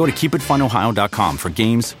this? Go to keepitfunohio.com for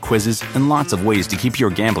games, quizzes, and lots of ways to keep your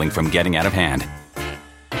gambling from getting out of hand.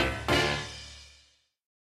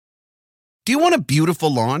 Do you want a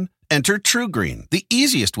beautiful lawn? Enter TruGreen, the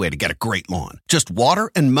easiest way to get a great lawn. Just water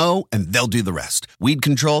and mow, and they'll do the rest. Weed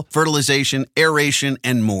control, fertilization, aeration,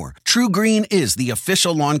 and more. TruGreen is the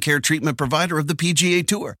official lawn care treatment provider of the PGA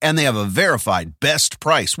Tour, and they have a verified best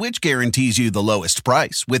price, which guarantees you the lowest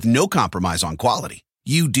price with no compromise on quality.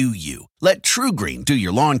 You do you. Let TruGreen do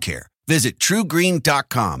your lawn care. Visit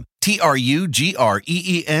TruGreen.com,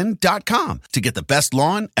 TruGreen.com, to get the best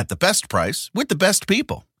lawn at the best price with the best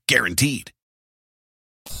people. Guaranteed.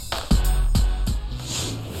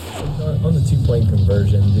 On the 2-point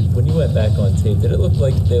conversion, when you went back on tape, did it look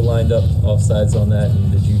like they lined up offsides on that?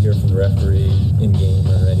 And did you hear from the referee in-game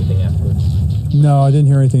or anything afterwards? No, I didn't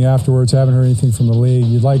hear anything afterwards. I haven't heard anything from the league.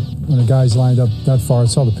 You'd like, when a guy's lined up that far, I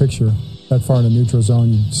saw the picture, that far in the neutral zone,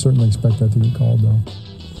 you'd certainly expect that to get called, though.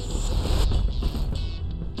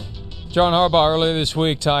 John Harbaugh earlier this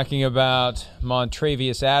week talking about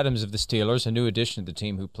Montravius Adams of the Steelers, a new addition to the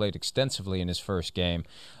team who played extensively in his first game,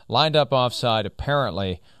 lined up offside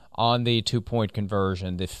apparently on the 2-point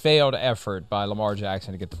conversion, the failed effort by Lamar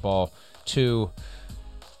Jackson to get the ball to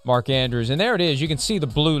Mark Andrews. And there it is. You can see the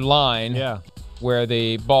blue line where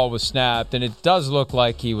the ball was snapped, and it does look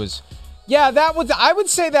like he was. Yeah, that was. I would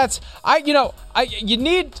say that's. You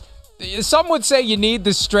need. Some would say you need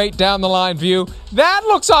the straight down the line view. That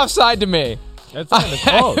looks offside to me. That's kind of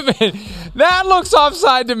close. That looks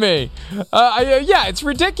offside to me. Yeah, it's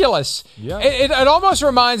ridiculous. Yeah. It almost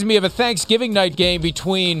reminds me of a Thanksgiving night game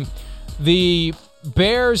between the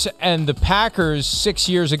Bears and the Packers 6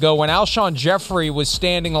 years ago when Alshon Jeffrey was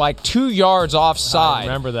standing like 2 yards offside. I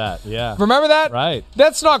remember that, yeah. Remember that? Right.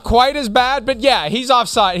 That's not quite as bad, but yeah, he's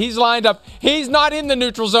offside. He's lined up. He's not in the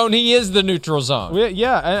neutral zone. He is the neutral zone.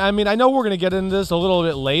 Yeah, I mean, I know we're going to get into this a little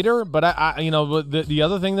bit later, but the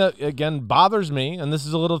other thing that, again, bothers me, and this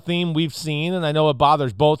is a little theme we've seen, and I know it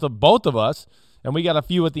bothers both of us, and we got a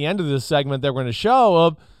few at the end of this segment that we're going to show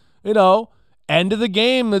of, end of the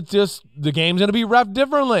game, it's just the game's going to be ref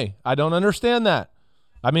differently. I don't understand that.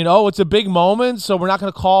 I mean, it's a big moment, so we're not going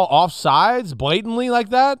to call offsides blatantly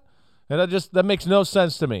like that. And that makes no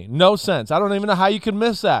sense to me. No sense. I don't even know how you could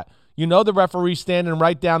miss that. You know the referee's standing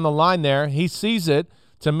right down the line there. He sees it.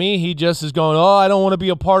 To me, he just is going, I don't want to be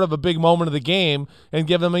a part of a big moment of the game and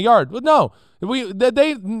give him a yard. But no,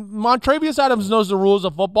 Montravius Adams knows the rules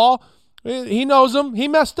of football. He knows them. He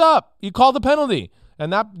messed up. You call the penalty.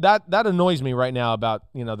 And that annoys me right now about,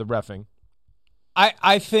 the reffing.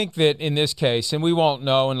 I think that in this case, and we won't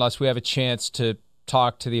know unless we have a chance to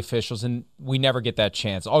talk to the officials, and we never get that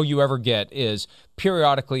chance. All you ever get is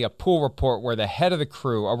periodically a pool report where the head of the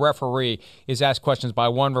crew, a referee, is asked questions by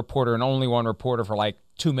one reporter and only one reporter for like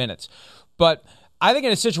 2 minutes. But I think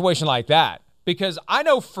in a situation like that, because I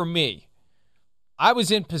know for me, I was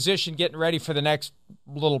in position getting ready for the next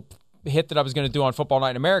little hit that I was going to do on Football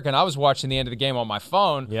Night in America, and I was watching the end of the game on my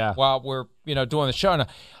phone while we're doing the show. And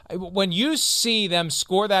when you see them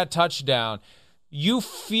score that touchdown, you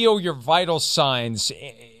feel your vital signs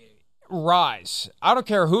rise. I don't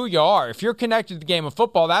care who you are. If you're connected to the game of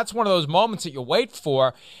football, that's one of those moments that you wait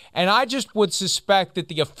for. And I just would suspect that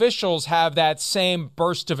the officials have that same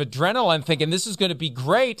burst of adrenaline thinking this is going to be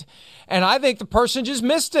great. And I think the person just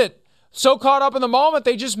missed it. So caught up in the moment,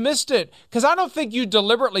 they just missed it. Because I don't think you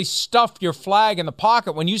deliberately stuff your flag in the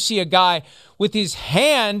pocket when you see a guy with his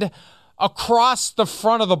hand across the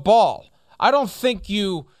front of the ball. I don't think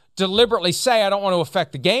you deliberately say, I don't want to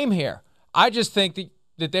affect the game here. I just think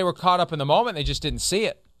that they were caught up in the moment. They just didn't see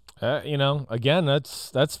it. Again,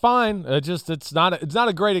 that's fine. It's not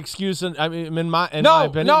a great excuse. In my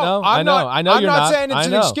opinion, no. I'm not saying it's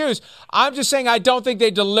an excuse. I'm just saying I don't think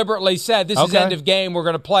they deliberately said this is end of game. We're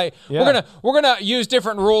going to play. Yeah. We're gonna use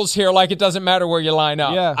different rules here. Like it doesn't matter where you line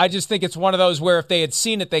up. Yeah. I just think it's one of those where if they had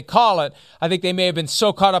seen it, they call it. I think they may have been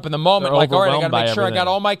so caught up in the moment, like, all right, I got to make sure I got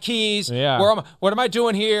all my keys. Yeah. What am I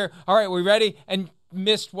doing here? All right, we ready? And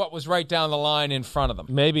missed what was right down the line in front of them.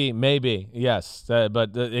 Maybe, yes.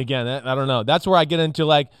 But again, I don't know. That's where I get into,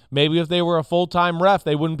 like, maybe if they were a full-time ref,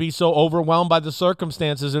 they wouldn't be so overwhelmed by the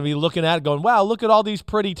circumstances and be looking at it going, wow, look at all these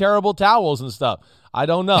pretty, terrible towels and stuff. I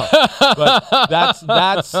don't know. But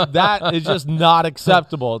that is just not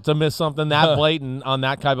acceptable to miss something that blatant on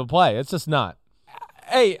that type of play. It's just not.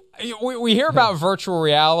 Hey, we hear about virtual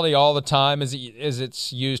reality all the time as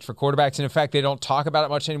it's used for quarterbacks. And in fact, they don't talk about it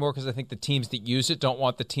much anymore because I think the teams that use it don't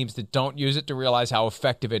want the teams that don't use it to realize how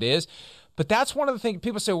effective it is. But that's one of the things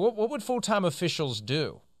people say, what would full-time officials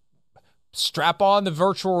do? Strap on the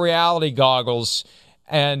virtual reality goggles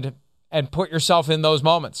and put yourself in those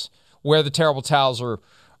moments where the terrible towels are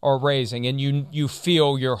raising and you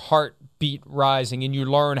feel your heartbeat rising and you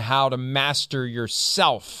learn how to master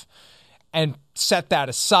yourself and set that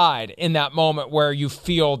aside in that moment where you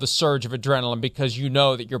feel the surge of adrenaline because you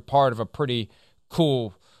know that you're part of a pretty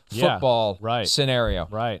cool football scenario.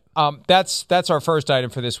 Right. That's our first item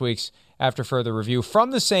for this week's After Further Review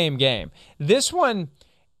from the same game. This one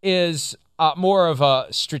is more of a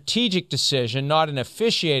strategic decision, not an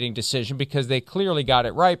officiating decision, because they clearly got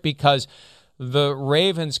it right, because the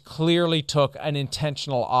Ravens clearly took an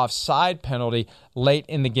intentional offside penalty late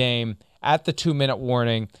in the game at the 2-minute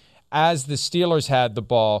warning. As the Steelers had the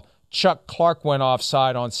ball, Chuck Clark went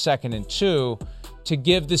offside on 2nd and 2 to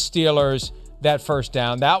give the Steelers that first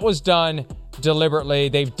down. That was done deliberately.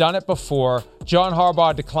 They've done it before. John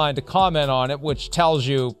Harbaugh declined to comment on it, which tells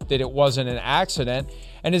you that it wasn't an accident.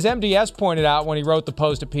 And as MDS pointed out when he wrote the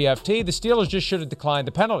post at PFT, the Steelers just should have declined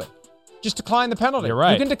the penalty. Just decline the penalty. You're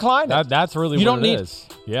right. You can decline it. That's really what it is.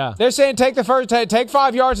 Yeah. They're saying take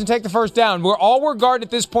 5 yards and take the first down. All we're guarding at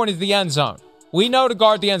this point is the end zone. We know to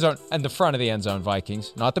guard the end zone and the front of the end zone,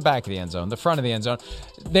 Vikings, not the back of the end zone, the front of the end zone.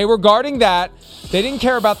 They were guarding that. They didn't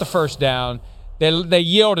care about the first down. They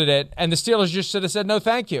yielded it, and the Steelers just should have said no,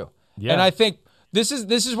 thank you. Yeah. And I think this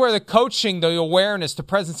is where the coaching, the awareness, the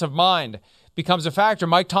presence of mind becomes a factor.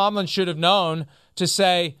 Mike Tomlin should have known to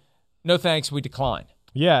say no, thanks, we decline.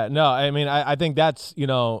 Yeah, no, I mean, I think that's,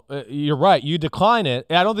 you're right. You decline it.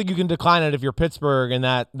 I don't think you can decline it if you're Pittsburgh in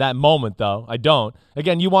that moment, though. I don't.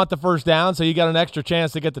 Again, you want the first down, so you got an extra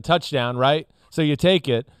chance to get the touchdown, right? So you take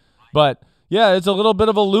it. But, yeah, it's a little bit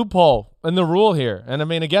of a loophole in the rule here. And, I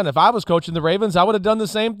mean, again, if I was coaching the Ravens, I would have done the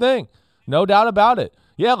same thing. No doubt about it.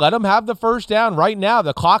 Yeah, let them have the first down right now.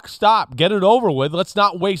 The clock stopped. Get it over with. Let's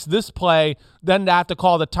not waste this play, then to have to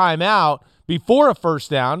call the timeout before a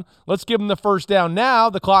first down. Let's give them the first down now,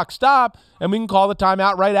 the clock stop, and we can call the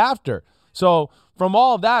timeout right after. So from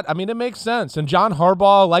all of that, I mean, it makes sense. And John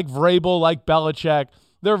Harbaugh, like Vrabel, like Belichick,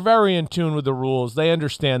 they're very in tune with the rules. They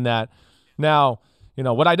understand that. Now,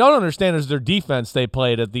 what I don't understand is their defense they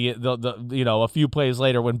played at the a few plays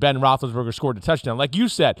later when Ben Roethlisberger scored a touchdown. Like you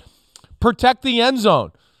said, protect the end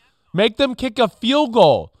zone. Make them kick a field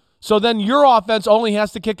goal. So then your offense only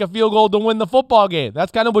has to kick a field goal to win the football game.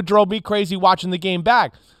 That's kind of what drove me crazy watching the game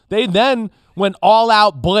back. They then went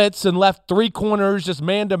all-out blitz and left 3 corners just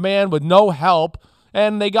man-to-man with no help,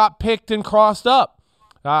 and they got picked and crossed up.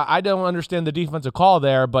 I don't understand the defensive call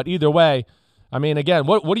there, but either way, I mean, again,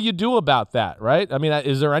 what do you do about that, right? I mean,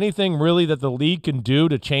 is there anything really that the league can do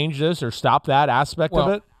to change this or stop that aspect of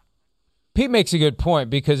it? Pete makes a good point,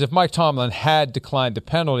 because if Mike Tomlin had declined the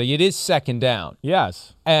penalty, it is second down.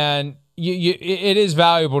 Yes. And it is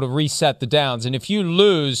valuable to reset the downs. And if you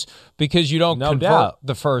lose because you don't convert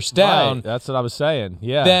the first down, right. That's what I was saying.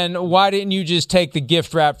 Yeah. Then why didn't you just take the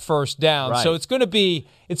gift wrap first down? Right. So it's going to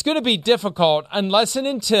be difficult unless and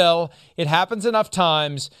until it happens enough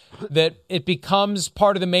times that it becomes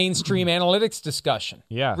part of the mainstream analytics discussion.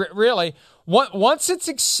 Yeah. Really. Once it's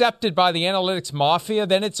accepted by the analytics mafia,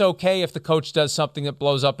 then it's okay if the coach does something that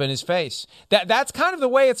blows up in his face. That's kind of the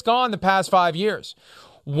way it's gone the past 5 years.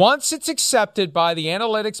 Once it's accepted by the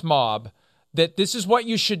analytics mob that this is what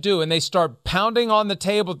you should do, and they start pounding on the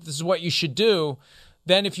table that this is what you should do,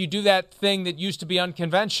 then if you do that thing that used to be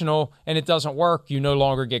unconventional and it doesn't work, you no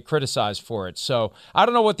longer get criticized for it. So I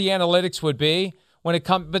don't know what the analytics would be when it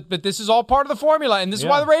comes, but this is all part of the formula, and this is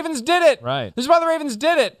why the Ravens did it. Right. This is why the Ravens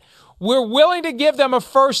did it. We're willing to give them a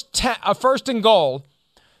first and goal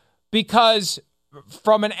because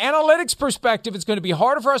from an analytics perspective, it's going to be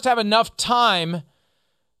harder for us to have enough time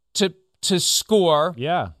to score.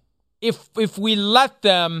 Yeah. If we let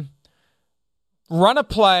them run a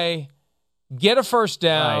play, get a first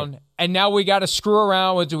down, and now we got to screw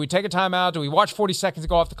around with, do we take a timeout? Do we watch 40 seconds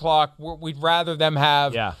go off the clock? We'd rather them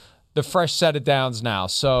have the fresh set of downs now.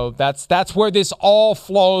 So that's where this all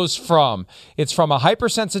flows from. It's from a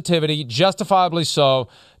hypersensitivity, justifiably so,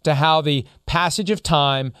 to how the passage of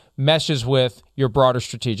time meshes with your broader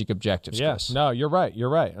strategic objectives. Yes, no, you're right. You're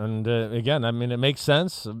right. And again, I mean, it makes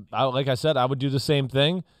sense. Like I said, I would do the same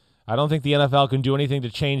thing. I don't think the NFL can do anything to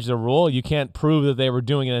change the rule. You can't prove that they were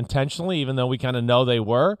doing it intentionally, even though we kind of know they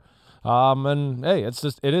were. And hey, it's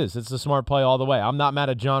the smart play all the way. I'm not mad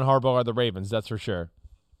at John Harbaugh or the Ravens, that's for sure.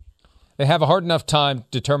 They have a hard enough time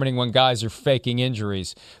determining when guys are faking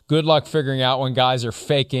injuries. Good luck figuring out when guys are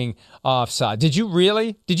faking offside. Did you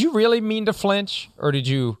really mean to flinch, or did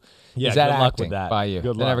you? Yeah, is that good acting luck with that. By you?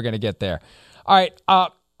 Good They're luck. never going to get there. All right,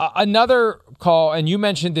 another call, and you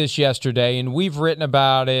mentioned this yesterday, and we've written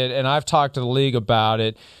about it, and I've talked to the league about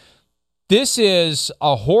it. This is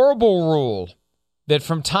a horrible rule that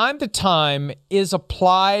from time to time is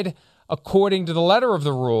applied according to the letter of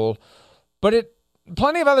the rule, but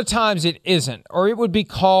plenty of other times it isn't, or it would be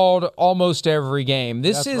called almost every game.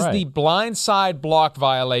 This is the blindside block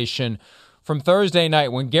violation from Thursday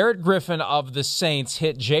night when Garrett Griffin of the Saints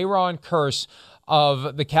hit Jaron Kearse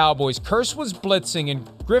of the Cowboys. Kearse was blitzing, and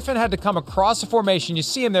Griffin had to come across the formation. You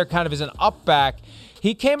see him there kind of as an up back.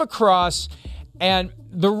 He came across, and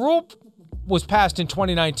the rule was passed in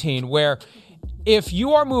 2019 where if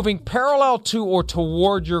you are moving parallel to or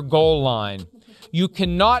toward your goal line, you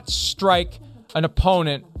cannot strike an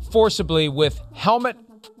opponent forcibly with helmet,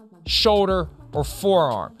 shoulder, or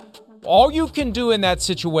forearm. All you can do in that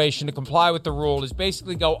situation to comply with the rule is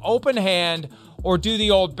basically go open hand or do the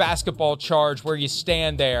old basketball charge where you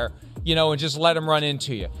stand there, and just let them run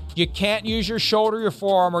into you. You can't use your shoulder, your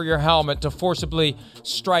forearm, or your helmet to forcibly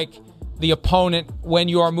strike the opponent when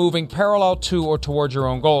you are moving parallel to or towards your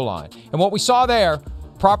own goal line. And what we saw there,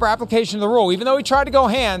 proper application of the rule, even though he tried to go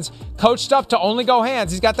hands, coached up to only go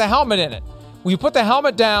hands, he's got the helmet in it. When you put the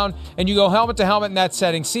helmet down and you go helmet to helmet in that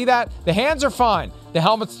setting, see that? The hands are fine. The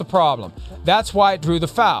helmet's the problem. That's why it drew the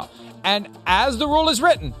foul. And as the rule is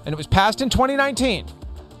written, and it was passed in 2019,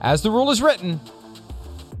 as the rule is written,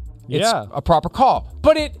 it's a proper call.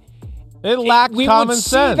 But it lacked common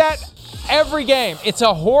sense. We would see that every game. It's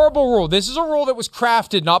a horrible rule. This is a rule that was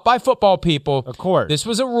crafted not by football people. Of course. This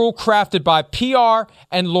was a rule crafted by PR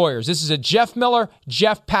and lawyers. This is a Jeff Miller,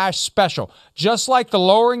 Jeff Pash special. Just like the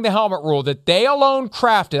lowering the helmet rule that they alone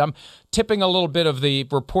crafted. I'm tipping a little bit of the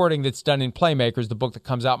reporting that's done in Playmakers, the book that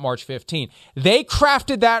comes out March 15. They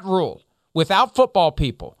crafted that rule without football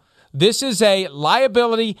people. This is a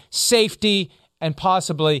liability, safety, and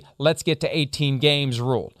possibly let's get to 18 games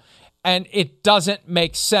rule. And it doesn't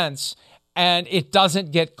make sense, and it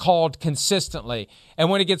doesn't get called consistently. And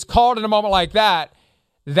when it gets called in a moment like that,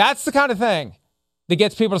 that's the kind of thing that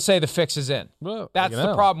gets people to say the fix is in. Well, that's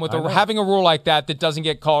the problem with having a rule like that doesn't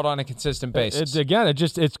get called on a consistent basis.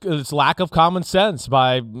 It's lack of common sense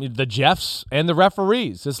by the Jeffs and the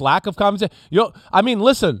referees. This lack of common sense.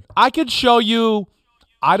 Listen, I could show you,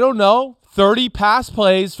 30 pass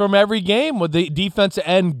plays from every game with the defensive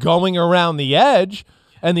end going around the edge.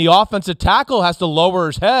 and the offensive tackle has to lower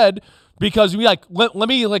his head because let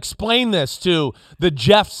me explain this to the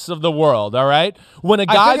Jeffs of the world, all right? When a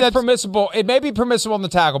guy that's permissible, it may be permissible in the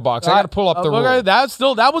tackle box. I got to pull up the rule.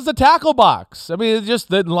 That was the tackle box. I mean,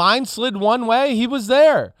 the line slid one way, he was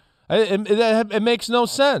there. It makes no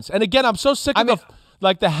sense. And again, I'm so sick of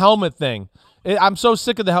the helmet thing. I'm so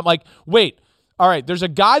sick of the helmet. Like, wait, all right, there's a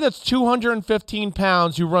guy that's 215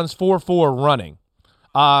 pounds who runs 4.4 running.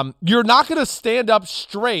 You're not going to stand up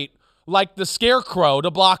straight like the scarecrow to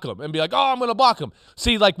block him and be like, oh, I'm going to block him.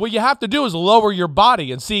 See, like what you have to do is lower your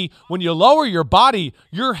body. And see, when you lower your body,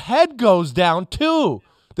 your head goes down too.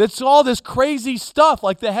 That's all this crazy stuff.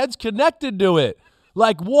 Like the head's connected to it.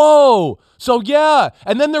 Like, whoa. So, yeah.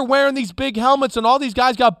 And then they're wearing these big helmets and all these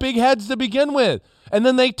guys got big heads to begin with. And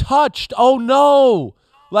then they touched. Oh, no.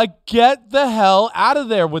 Like, get the hell out of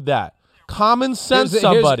there with that. Common sense,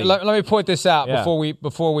 somebody. Let me point this out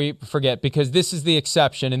before we forget, because this is the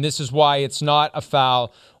exception, and this is why it's not a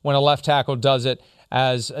foul when a left tackle does it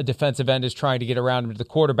as a defensive end is trying to get around him to the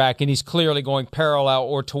quarterback, and he's clearly going parallel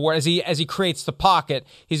or toward, as he creates the pocket,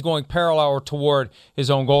 he's going parallel or toward his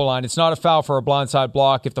own goal line. It's not a foul for a blindside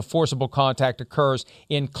block if the forcible contact occurs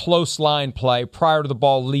in close line play prior to the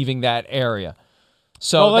ball leaving that area.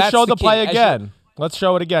 So let's show the play again. Let's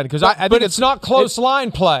show it again, because I think it's not close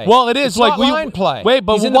line play. Well, it is. It's not line play. Wait,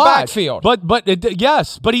 but he's in the backfield.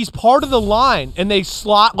 Yes, but he's part of the line, and they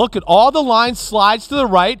slot. Look at all the line slides to the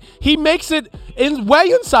right. He makes it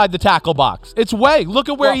way inside the tackle box. It's way. Look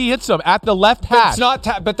at where he hits him at the left hash. It's not.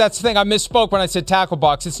 But that's the thing. I misspoke when I said tackle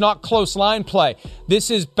box. It's not close line play.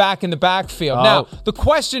 This is back in the backfield. Oh. Now the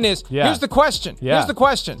question is. Yeah. Here's the question. Yeah. Here's the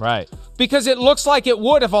question. Right. Because it looks like it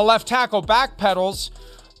would if a left tackle backpedals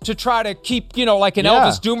to try to keep, like an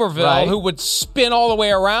Elvis Dumervil who would spin all the way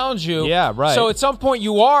around you. Yeah, right. So at some point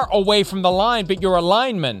you are away from the line, but you're a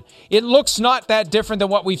lineman. It looks not that different than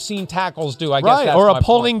what we've seen tackles do, I guess that's or my a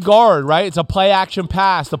pulling point. guard, right? It's a play-action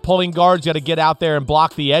pass. The pulling guard's got to get out there and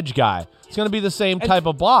block the edge guy. It's going to be the same type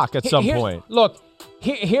of block at some point. Look,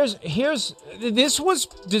 here's this was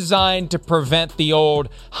designed to prevent the old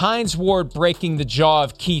Hines Ward breaking the jaw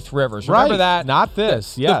of Keith Rivers. Remember that? Not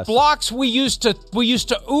this. The blocks we used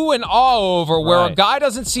to ooh and ah over, where a guy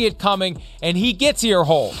doesn't see it coming and he gets ear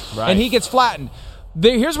hole and he gets flattened.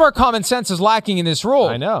 Here's where common sense is lacking in this rule.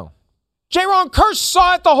 I know. Jaron Kearse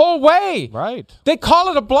saw it the whole way. Right. They call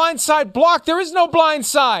it a blindside block. There is no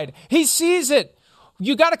blindside. He sees it.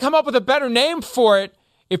 You got to come up with a better name for it.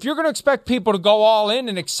 If you're going to expect people to go all in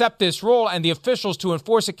and accept this rule and the officials to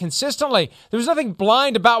enforce it consistently, there's nothing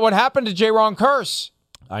blind about what happened to Jaron Kearse.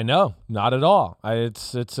 I know, not at all.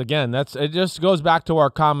 It's again, it just goes back to our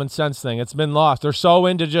common sense thing. It's been lost. They're so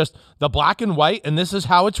into just the black and white, and this is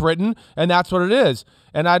how it's written, and that's what it is.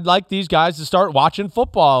 And I'd like these guys to start watching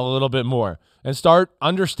football a little bit more and start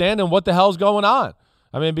understanding what the hell's going on.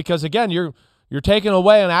 I mean, because again, you're taking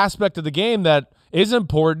away an aspect of the game that is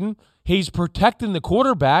important. He's protecting the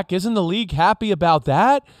quarterback. Isn't the league happy about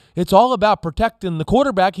that? It's all about protecting the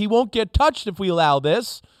quarterback. He won't get touched if we allow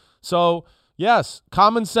this. So, yes,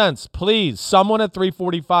 common sense. Please, someone at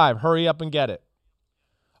 345, hurry up and get it.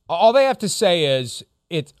 All they have to say is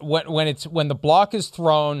when the block is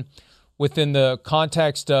thrown within the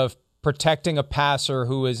context of protecting a passer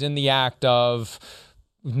who is in the act of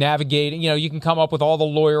navigating, you can come up with all the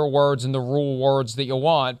lawyer words and the rule words that you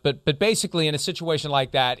want, but basically in a situation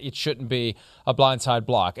like that, it shouldn't be a blindside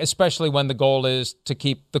block, especially when the goal is to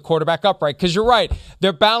keep the quarterback upright. Because you're right,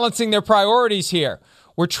 they're balancing their priorities here.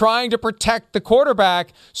 We're trying to protect the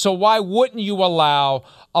quarterback, so why wouldn't you allow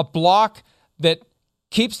a block that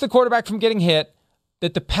keeps the quarterback from getting hit,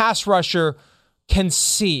 that the pass rusher can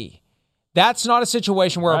see? That's not a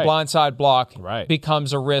situation where a blindside block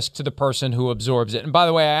becomes a risk to the person who absorbs it. And by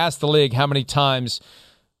the way, I asked the league how many times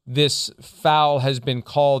this foul has been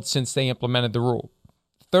called since they implemented the rule.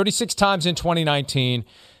 36 times in 2019,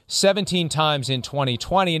 17 times in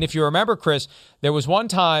 2020. And if you remember, Chris, there was one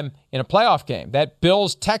time in a playoff game, that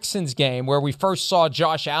Bills-Texans game, where we first saw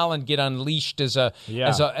Josh Allen get unleashed as a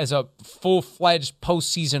full-fledged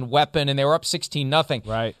postseason weapon, and they were up 16-0.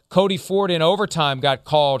 Right. Cody Ford in overtime got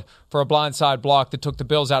called for a blindside block that took the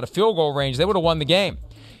Bills out of field goal range. They would have won the game.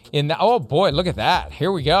 Oh boy, look at that.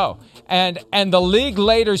 Here we go. And the league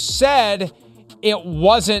later said it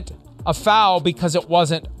wasn't a foul because it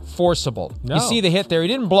wasn't forcible. No. You see the hit there. He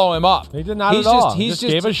didn't blow him up. He did not at all. He just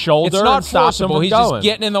gave a shoulder and stopped him from He's going. just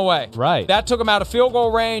getting in the way. Right. That took him out of field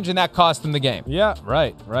goal range, and that cost him the game. Yeah,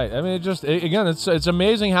 right. I mean, it's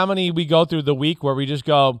amazing how many we go through the week where we just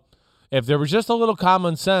go, if there was just a little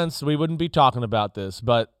common sense, we wouldn't be talking about this.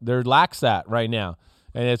 But there lacks that right now.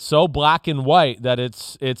 And it's so black and white that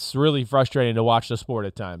it's really frustrating to watch the sport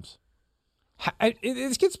at times.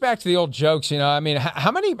 It gets back to the old jokes, I mean,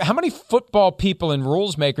 how many football people and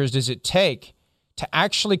rules makers does it take to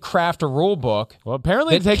actually craft a rule book? Well,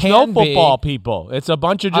 apparently it takes no football people. It's a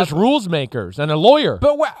bunch of just rules makers and a lawyer.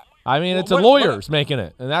 But it's a lawyer's making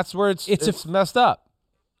it, and that's where it's messed up.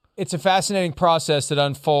 It's a fascinating process that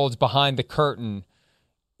unfolds behind the curtain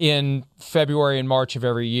in February and March of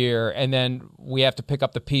every year, and then we have to pick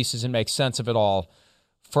up the pieces and make sense of it all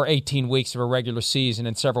for 18 weeks of a regular season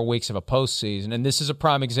and several weeks of a postseason. And this is a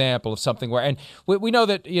prime example of something where, and we know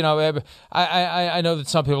that, I know that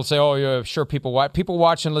some people say, oh, yeah, sure, people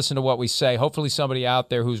watch and listen to what we say. Hopefully somebody out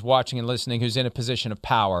there who's watching and listening, who's in a position of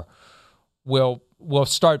power, will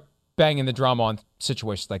start banging the drum on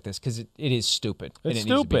situations like this, because it is stupid. It's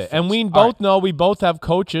stupid. And we both know we both have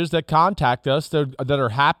coaches that contact us that are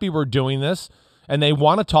happy we're doing this, and they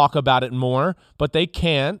want to talk about it more, but they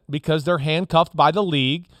can't because they're handcuffed by the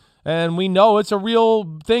league. And we know it's a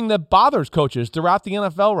real thing that bothers coaches throughout the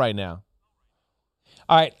NFL right now.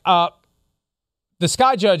 All right. The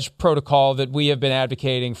Sky Judge protocol that we have been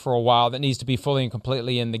advocating for a while that needs to be fully and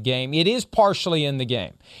completely in the game, it is partially in the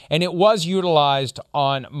game. And it was utilized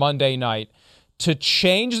on Monday night to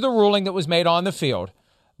change the ruling that was made on the field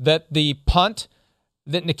that the punt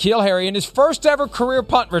that N'Keal Harry, in his first ever career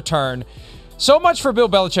punt return, so much for Bill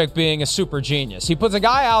Belichick being a super genius. He puts a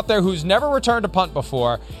guy out there who's never returned a punt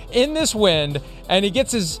before in this wind, and he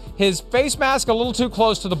gets his face mask a little too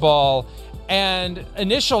close to the ball. And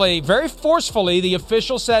initially, very forcefully, the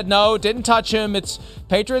official said, no, didn't touch him. It's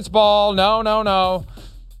Patriots ball. No.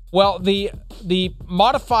 Well, the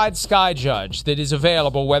modified Sky Judge that is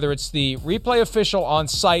available, whether it's the replay official on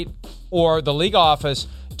site or the league office,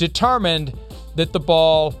 determined that the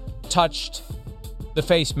ball touched the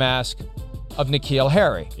face mask of N'Keal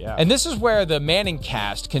Harry. Yeah. And this is where the Manning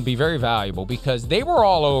cast can be very valuable, because they were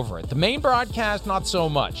all over it. The main broadcast, not so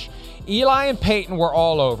much. Eli and Peyton were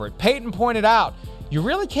all over it. Peyton pointed out, you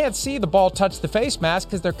really can't see the ball touch the face mask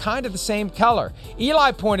because they're kind of the same color.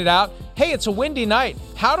 Eli pointed out, hey, it's a windy night.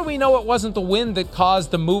 How do we know it wasn't the wind that caused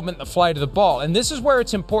the movement and the flight of the ball? And this is where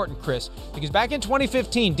it's important, Chris, because back in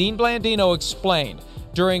 2015, Dean Blandino explained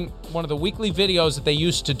during one of the weekly videos that they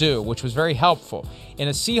used to do, which was very helpful, in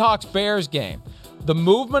a Seahawks-Bears game, the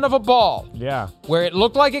movement of a ball, where it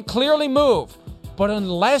looked like it clearly moved, but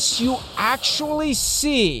unless you actually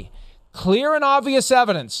see clear and obvious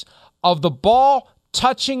evidence of the ball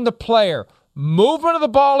touching the player, movement of the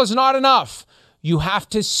ball is not enough. You have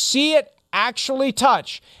to see it actually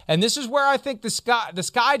touch. And this is where I think the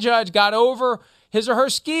Sky Judge got over his or her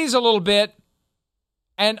skis a little bit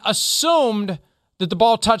and assumed that the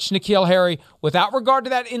ball touched N'Keal Harry without regard to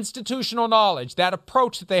that institutional knowledge, that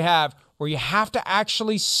approach that they have where you have to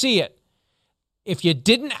actually see it. If you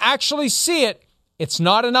didn't actually see it, it's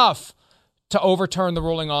not enough to overturn the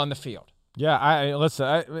ruling on the field. Yeah, I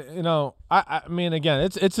mean, again,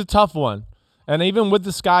 it's a tough one. And even with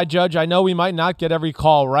the Sky Judge, I know we might not get every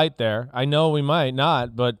call right there. I know we might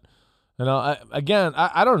not, but I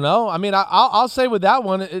don't know. I mean, I'll say with that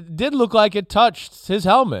one, it did look like it touched his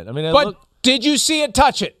helmet. I mean, did you see it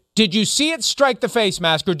touch it? Did you see it strike the face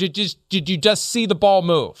mask, or did you just see the ball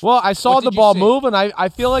move? Well, I saw the ball move, and I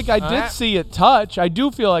feel like I did see it touch. I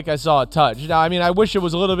do feel like I saw it touch. Now, I mean, I wish it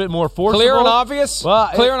was a little bit more forceful. Clear and obvious? Well,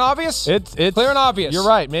 clear and obvious? It's clear and obvious. You're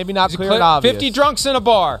right. Maybe not clear and obvious. 50 drunks in a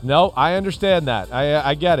bar. No, I understand that.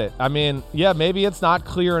 I get it. I mean, yeah, maybe it's not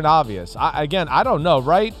clear and obvious. I don't know.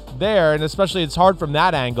 Right there, and especially it's hard from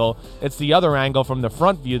that angle. It's the other angle from the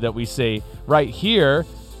front view that we see right here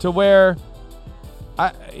to where...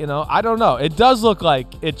 I don't know. It does look like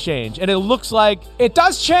it changed, and it looks like it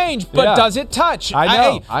does change, but does it touch?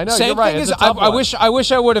 I know. Same You're right. thing is, I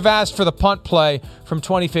wish I would have asked for the punt play from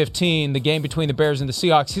 2015, the game between the Bears and the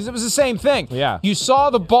Seahawks, because it was the same thing. Yeah, you saw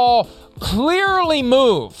the ball clearly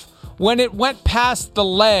move when it went past the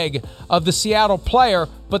leg of the Seattle player,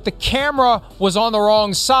 but the camera was on the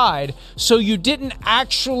wrong side, so you didn't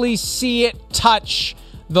actually see it touch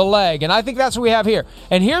the leg. And I think that's what we have here.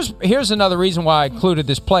 And here's another reason why I included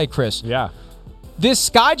this play, Chris. Yeah. This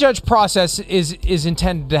Sky Judge process is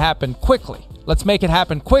intended to happen quickly. Let's make it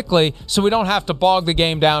happen quickly so we don't have to bog the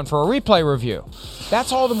game down for a replay review.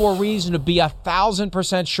 That's all the more reason to be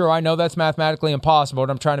 1,000% sure. I know that's mathematically impossible, but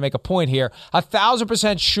I'm trying to make a point here.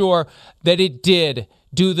 1,000% sure that it did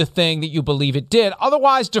do the thing that you believe it did.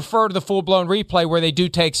 Otherwise, defer to the full-blown replay where they do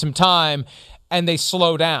take some time and they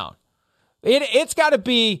slow down. It's got to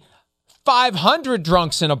be 500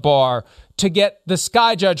 drunks in a bar to get the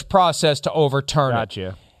Sky Judge process to overturn Gotcha.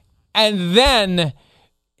 it. And then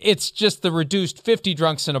it's just the reduced 50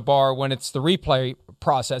 drunks in a bar when it's the replay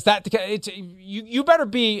process. You better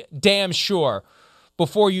be damn sure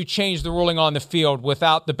before you change the ruling on the field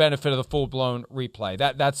without the benefit of the full-blown replay.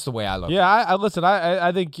 That's the way I look at it. Yeah, listen,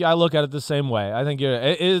 I think I look at it the same way. I think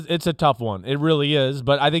it's a tough one. It really is.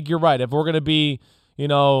 But I think you're right. If we're going to be,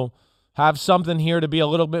 have something here to be a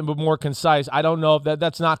little bit more concise, I don't know if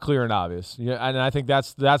that's not clear and obvious. Yeah, and I think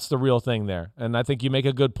that's the real thing there. And I think you make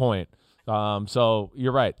a good point. So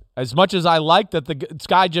you're right. As much as I like that the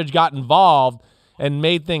Sky Judge got involved and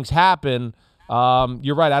made things happen,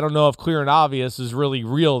 you're right. I don't know if clear and obvious is really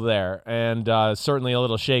real there, and certainly a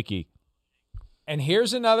little shaky. And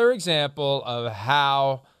here's another example of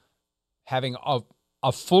how having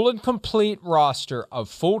a full and complete roster of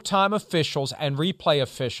full-time officials and replay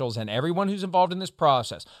officials and everyone who's involved in this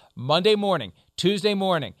process, Monday morning, Tuesday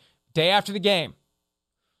morning, day after the game,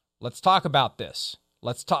 let's talk about this.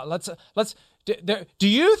 Do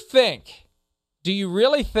you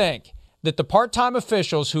really think that the part-time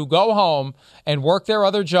officials who go home and work their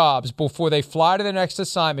other jobs before they fly to their next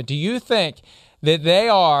assignment, do you think that they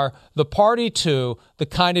are the party to the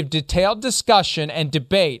kind of detailed discussion and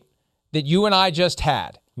debate that you and I just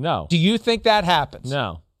had? No. Do you think that happens?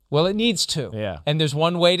 No. Well, it needs to. Yeah. And there's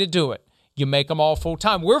one way to do it. You make them all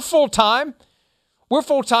full-time. We're full-time. We're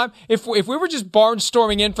full-time. If we were just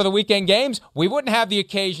barnstorming in for the weekend games, we wouldn't have the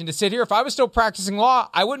occasion to sit here. If I was still practicing law,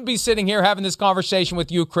 I wouldn't be sitting here having this conversation with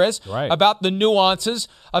you, Chris, about the nuances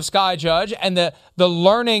of Sky Judge and the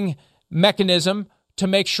learning mechanism to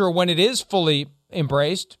make sure when it is fully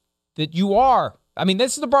embraced that you are. I mean,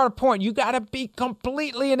 this is the broader point. You got to be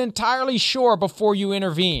completely and entirely sure before you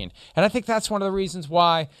intervene. And I think that's one of the reasons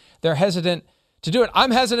why they're hesitant to do it.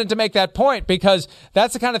 I'm hesitant to make that point because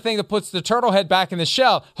that's the kind of thing that puts the turtle head back in the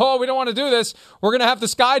shell. Oh, we don't want to do this. We're going to have the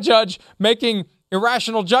Sky Judge making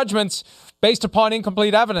irrational judgments based upon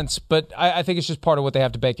incomplete evidence. But I think it's just part of what they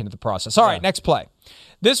have to bake into the process. All right, next play.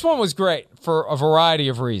 This one was great for a variety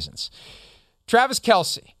of reasons. Travis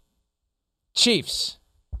Kelce, Chiefs,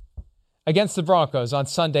 against the Broncos on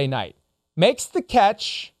Sunday night. Makes the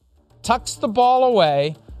catch, tucks the ball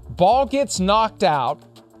away, ball gets knocked out,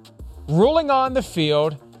 ruling on the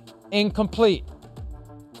field, incomplete.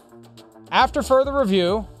 After further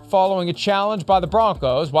review, following a challenge by the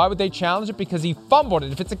Broncos, why would they challenge it? Because he fumbled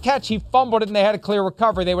it. If it's a catch, he fumbled it and they had a clear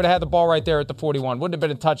recovery, they would have had the ball right there at the 41. Wouldn't have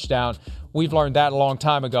been a touchdown. We've learned that a long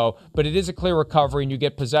time ago. But it is a clear recovery and you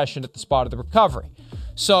get possession at the spot of the recovery.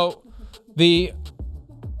 So the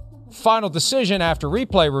final decision after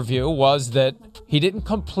replay review was that he didn't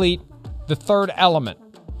complete the third element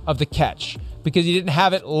of the catch because he didn't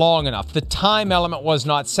have it long enough. The time element was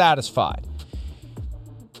not satisfied.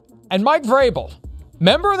 And Mike Vrabel,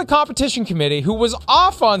 member of the competition committee who was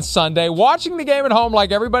off on Sunday, watching the game at home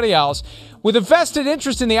like everybody else, with a vested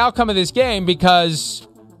interest in the outcome of this game because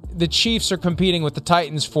the Chiefs are competing with the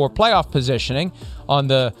Titans for playoff positioning on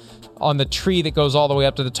the tree that goes all the way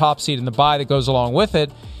up to the top seed and the bye that goes along with it.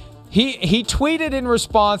 He tweeted in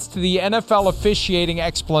response to the NFL officiating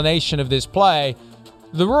explanation of this play,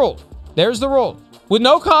 the rule. There's the rule. With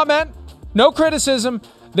no comment, no criticism,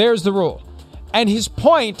 there's the rule. And his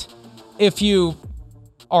point, if you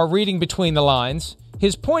are reading between the lines,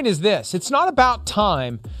 his point is this. It's not about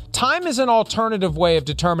time. Time is an alternative way of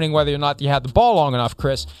determining whether or not you had the ball long enough,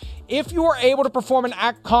 Chris. If you are able to perform an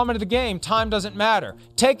act common to the game, time doesn't matter.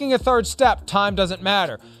 Taking a third step, time doesn't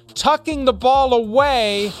matter. Tucking the ball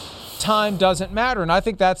away, time doesn't matter. And I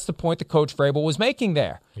think that's the point that Coach Vrabel was making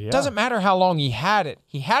there. Yeah. It doesn't matter how long he had it.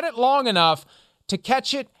 He had it long enough to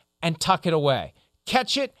catch it and tuck it away.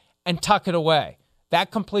 Catch it and tuck it away. That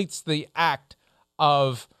completes the act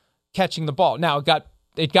of catching the ball. Now,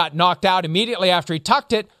 it got knocked out immediately after he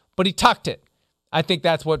tucked it, but he tucked it. I think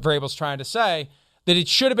that's what Vrabel's trying to say, that it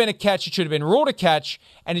should have been a catch, it should have been ruled a catch,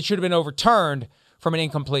 and it should have been overturned from an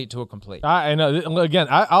incomplete to a complete. I know. Again,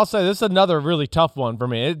 I'll say this is another really tough one for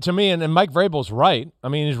me. To me, and Mike Vrabel's right. I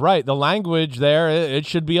mean, he's right. The language there, it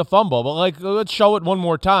should be a fumble. But, let's show it one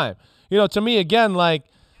more time. To me, again,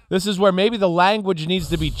 this is where maybe the language needs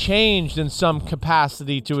to be changed in some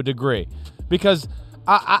capacity to a degree. Because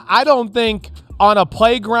I don't think on a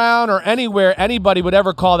playground or anywhere anybody would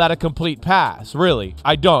ever call that a complete pass, really.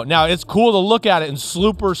 I don't. Now, it's cool to look at it in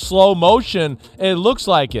super slow motion. It looks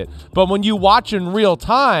like it. But when you watch in real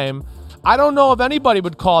time, I don't know if anybody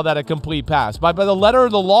would call that a complete pass. By the letter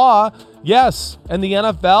of the law, yes. And the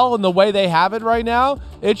NFL and the way they have it right now,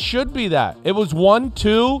 it should be that. It was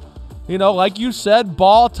 1-2, like you said,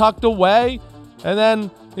 ball tucked away, and then,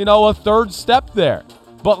 a third step there.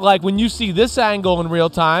 But, when you see this angle in real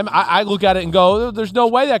time, I look at it and go, there's no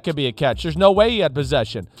way that could be a catch. There's no way he had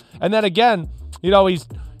possession. And then, again,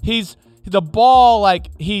 the ball, like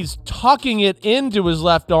he's tucking it into his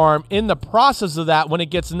left arm in the process of that when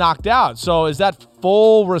it gets knocked out. So is that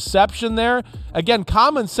full reception there? Again,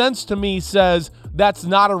 common sense to me says that's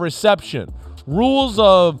not a reception. Rules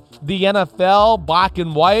of the NFL, black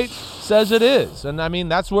and white, says it is. And I mean,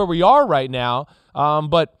 that's where we are right now.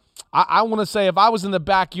 But I want to say if I was in the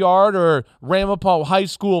backyard or Ramapo High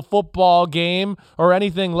School football game or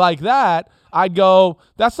anything like that, I'd go,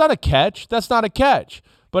 that's not a catch. That's not a catch.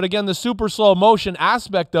 But again, the super slow motion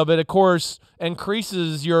aspect of it, of course,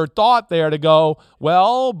 increases your thought there to go,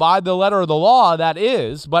 well, by the letter of the law, that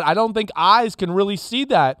is. But I don't think eyes can really see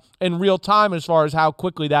that in real time as far as how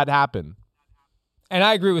quickly that happened. And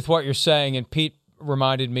I agree with what you're saying. And Pete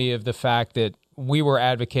reminded me of the fact that we were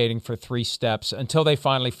advocating for 3 steps until they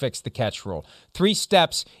finally fixed the catch rule. 3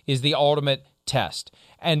 steps is the ultimate test.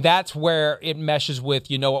 And that's where it meshes with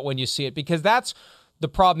you know it when you see it, because that's the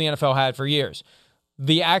problem the NFL had for years.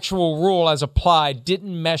 The actual rule as applied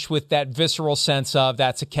didn't mesh with that visceral sense of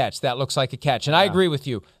that's a catch. That looks like a catch. And I agree with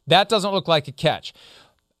you. That doesn't look like a catch.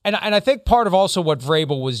 And I think part of also what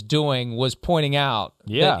Vrabel was doing was pointing out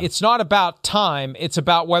that it's not about time. It's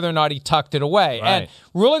about whether or not he tucked it away. Right. And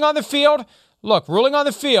ruling on the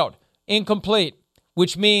field, incomplete,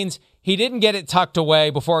 which means he didn't get it tucked away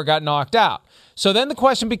before it got knocked out. So then the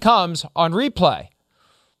question becomes, on replay,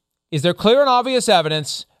 is there clear and obvious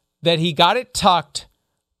evidence that he got it tucked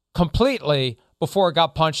completely before it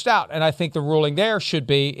got punched out? And I think the ruling there should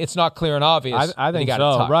be it's not clear and obvious. I think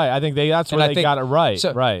so, right. I think that's where they got it right.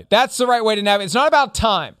 So right. That's the right way to navigate. It's not about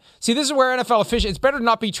time. See, this is where NFL officials, it's better to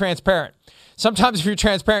not be transparent. Sometimes if you're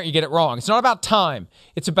transparent, you get it wrong. It's not about time.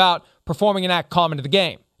 It's about performing an act common to the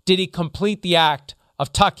game. Did he complete the act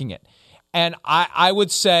of tucking it? And I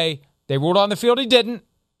would say they ruled on the field he didn't,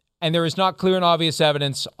 and there is not clear and obvious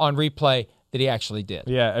evidence on replay that he actually did.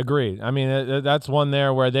 Yeah, agreed. I mean, that's one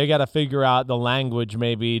there where they got to figure out the language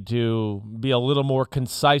maybe to be a little more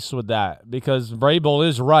concise with that, because Vrabel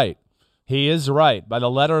is right. He is right. By the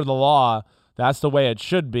letter of the law, that's the way it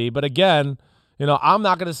should be. But again, you know, I'm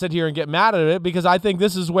not going to sit here and get mad at it, because I think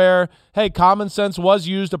this is where, hey, common sense was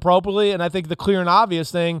used appropriately, and I think the clear and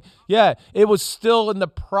obvious thing, it was still in the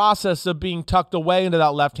process of being tucked away into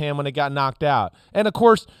that left hand when it got knocked out. And, of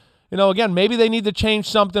course, you know, again, maybe they need to change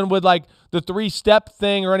something with, like, the 3-step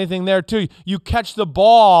thing or anything there, too. You catch the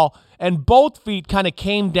ball, and both feet kind of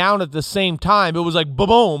came down at the same time. It was like,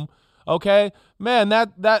 boom, okay? Man,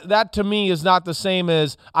 that to me is not the same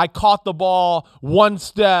as I caught the ball 1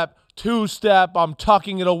 step, 2-step, I'm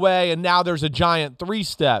tucking it away, and now there's a giant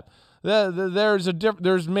 3-step.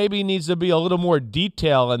 There's maybe needs to be a little more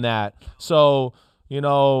detail in that, so you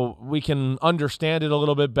know we can understand it a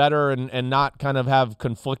little bit better and not kind of have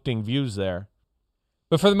conflicting views there.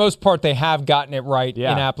 But for the most part, they have gotten it right in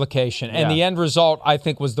application, and the end result I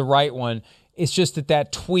think was the right one. It's just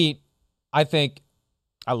that tweet, I think.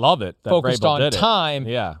 I love it. Focused on time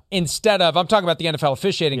instead of, I'm talking about the NFL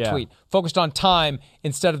officiating tweet, focused on time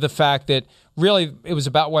instead of the fact that really it was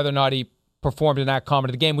about whether or not he performed an act common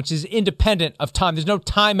to the game, which is independent of time. There's no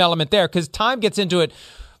time element there, because time gets into it.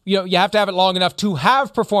 You know, you have to have it long enough to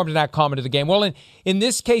have performed an act common to the game. Well, in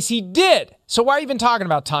this case, he did. So why are you even talking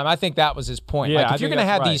about time? I think that was his point. Yeah, like, if you're going to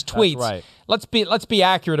have these tweets, let's be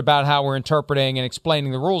accurate about how we're interpreting and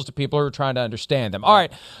explaining the rules to people who are trying to understand them. All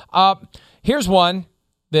right, here's one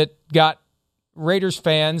that got Raiders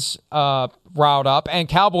fans riled up, and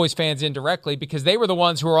Cowboys fans indirectly, because they were the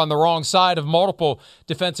ones who were on the wrong side of multiple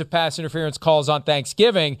defensive pass interference calls on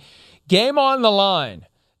Thanksgiving. Game on the line.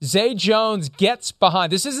 Zay Jones gets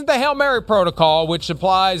behind. This isn't the Hail Mary protocol, which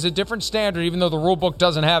applies a different standard, even though the rule book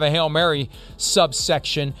doesn't have a Hail Mary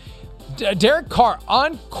subsection. Derek Carr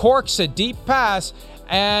uncorks a deep pass,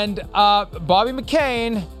 and Bobby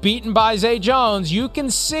McCain beaten by Zay Jones. You can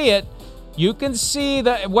see it. You can see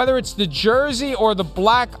whether it's the jersey or the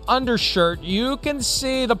black undershirt, you can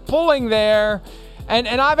see the pulling there. And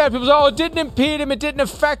I've had people say, it didn't impede him, it didn't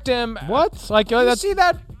affect him. What? Like, you see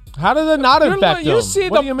that? How did it not affect him? You see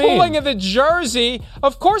the pulling of the jersey.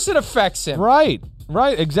 Of course it affects him. Right,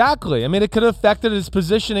 exactly. I mean, it could have affected his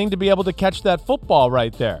positioning to be able to catch that football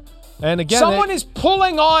right there. And again, someone is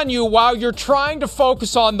pulling on you while you're trying to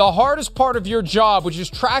focus on the hardest part of your job, which is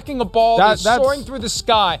tracking a ball that's soaring through the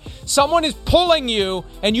sky. Someone is pulling you,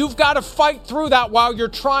 and you've got to fight through that while you're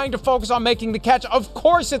trying to focus on making the catch. Of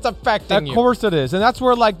course it's affecting you. Of course it is. And that's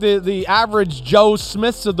where, like, the average Joe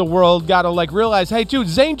Smiths of the world got to, like, realize, hey, dude,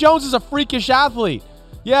 Zay Jones is a freakish athlete.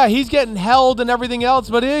 Yeah, he's getting held and everything else,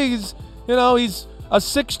 but he's a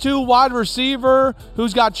 6'2" wide receiver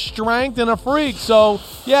who's got strength and a freak. So,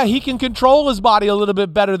 yeah, he can control his body a little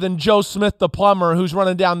bit better than Joe Smith, the plumber, who's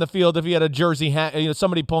running down the field if he had a jersey,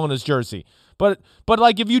 somebody pulling his jersey. But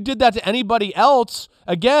like if you did that to anybody else,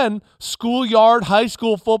 again, schoolyard, high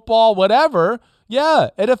school football, whatever, yeah,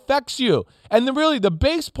 it affects you. And the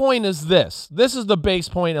base point is this. This is the base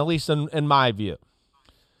point, at least in my view.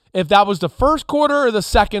 If that was the first quarter or the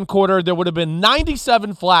second quarter, there would have been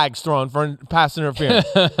 97 flags thrown for pass interference.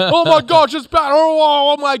 Oh my gosh, it's bad.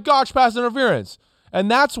 Oh my gosh, pass interference.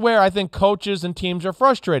 And that's where I think coaches and teams are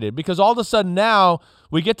frustrated, because all of a sudden now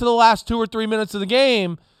we get to the last 2 or 3 minutes of the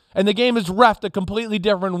game and the game is reffed a completely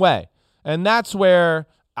different way. And that's where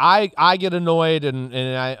I get annoyed, and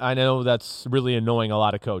I know that's really annoying a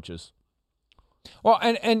lot of coaches. Well,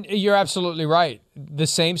 and you're absolutely right. The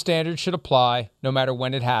same standard should apply no matter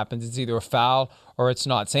when it happens. It's either a foul or it's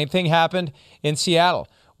not. Same thing happened in Seattle,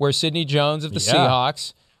 where Sidney Jones of the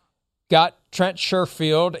Seahawks got Trent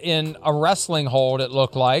Sherfield in a wrestling hold, it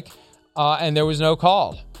looked like, and there was no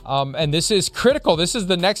call. And this is critical. This is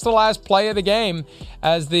the next to last play of the game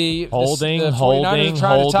as the 49ers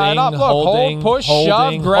trying to tie it up. Look, hold, push,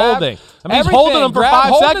 shove, grab. I mean, he's holding him for 5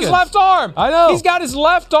 seconds. Hold his left arm. I know. He's got his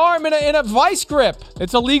left arm in a vice grip.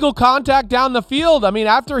 It's illegal contact down the field. I mean,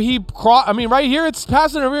 after he right here, it's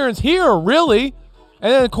pass interference here, really.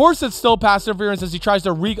 And then, of course, it's still pass interference as he tries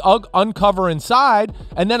to uncover inside.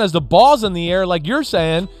 And then as the ball's in the air, like you're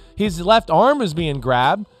saying, his left arm is being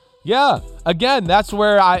grabbed. Yeah, again, that's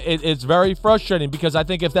where it's very frustrating, because I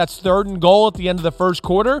think if that's 3rd and goal at the end of the first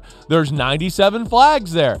quarter, there's 97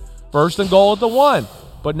 flags there. 1st and goal at the 1.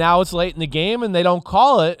 But now it's late in the game and they don't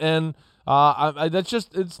call it, and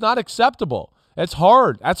it's not acceptable. It's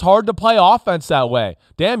hard. That's hard to play offense that way.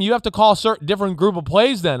 Damn, you have to call a certain different group of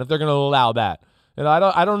plays then if they're going to allow that. And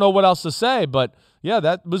I don't know what else to say, but yeah,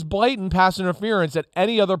 that was blatant pass interference at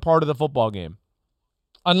any other part of the football game.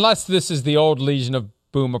 Unless this is the old Legion of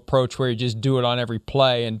Boom approach where you just do it on every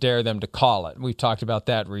play and dare them to call it. We've talked about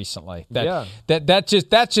that recently. That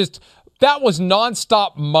was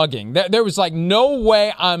nonstop mugging. There was like no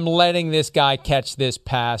way I'm letting this guy catch this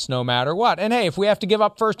pass no matter what. And hey, if we have to give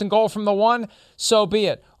up 1st and goal from the 1, so be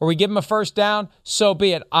it. Or we give him a 1st down, so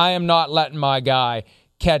be it. I am not letting my guy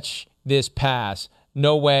catch this pass.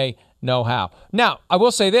 No way, no how. Now, I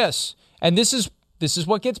will say this, and this is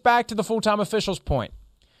what gets back to the full-time officials point.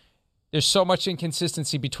 There's so much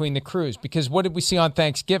inconsistency between the crews, because what did we see on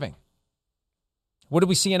Thanksgiving? What did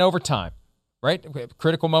we see in overtime? Right?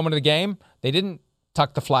 Critical moment of the game. They didn't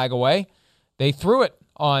tuck the flag away. They threw it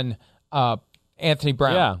on Anthony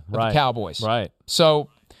Brown of the Cowboys. Right. So,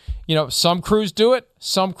 some crews do it,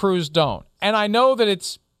 some crews don't. And I know that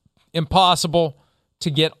it's impossible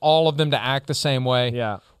to get all of them to act the same way.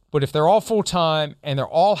 Yeah. But if they're all full-time and they're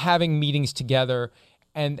all having meetings together,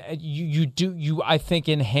 and you I think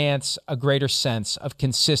enhance a greater sense of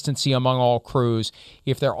consistency among all crews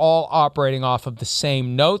if they're all operating off of the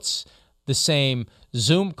same notes, the same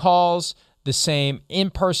Zoom calls, the same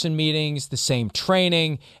in-person meetings, the same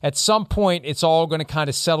training. At some point, it's all going to kind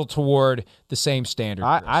of settle toward the same standard.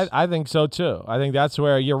 I think so, too. I think that's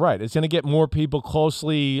where you're right. It's going to get more people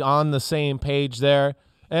closely on the same page there.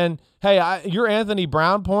 And, hey, your Anthony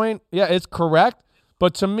Brown point, yeah, it's correct.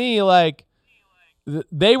 But to me, like,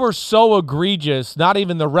 they were so egregious, not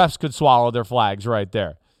even the refs could swallow their flags right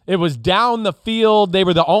there. It was down the field. They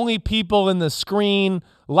were the only people in the screen,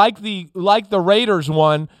 like the Raiders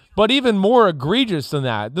one, but even more egregious than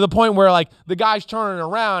that, to the point where, like, the guy's turning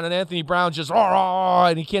around and Anthony Brown's just,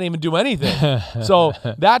 and he can't even do anything. So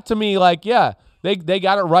that, to me, like, yeah, they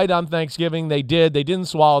got it right on Thanksgiving. They did. They didn't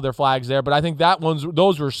swallow their flags there, but I think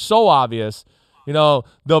those were so obvious.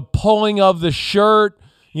 The pulling of the shirt,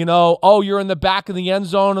 you're in the back of the end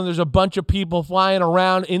zone and there's a bunch of people flying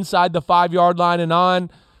around inside the 5-yard line and on.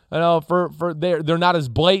 They're not as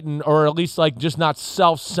blatant, or at least like just not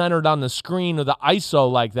self-centered on the screen or the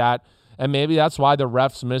ISO like that. And maybe that's why the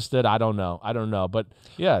refs missed it. I don't know. But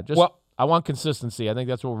yeah, I want consistency. I think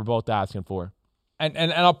that's what we're both asking for.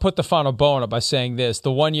 And I'll put the final bow on it by saying this: the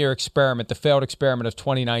 1-year experiment, the failed experiment of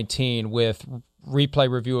 2019, with replay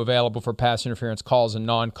review available for pass interference calls and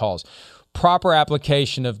non-calls. Proper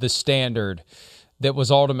application of the standard that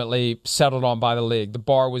was ultimately settled on by the league. The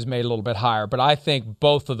bar was made a little bit higher, but I think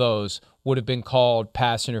both of those would have been called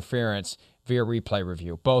pass interference via replay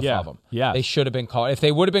review. Both of them. Yeah. They should have been called. If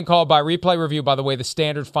they would have been called by replay review, by the way, the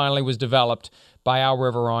standard finally was developed by Al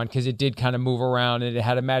Riveron, because it did kind of move around and it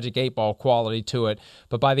had a magic 8-ball quality to it.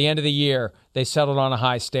 But by the end of the year, they settled on a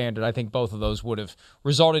high standard. I think both of those would have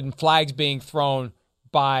resulted in flags being thrown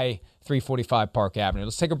by 345 Park Avenue.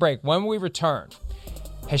 Let's take a break. When we return,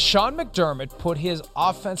 Has Sean McDermott put his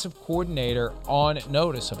offensive coordinator on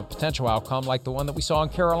notice of a potential outcome like the one that we saw in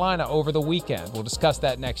Carolina over the weekend? We'll discuss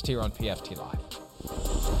that next here on PFT Live.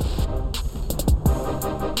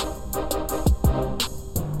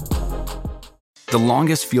 The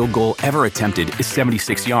longest field goal ever attempted is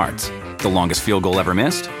 76 yards. The longest field goal ever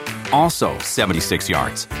missed? Also 76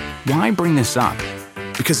 yards. Why bring this up?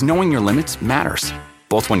 Because knowing your limits matters,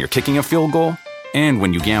 both when you're kicking a field goal and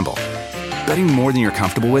when you gamble. Betting more than you're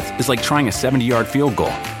comfortable with is like trying a 70-yard field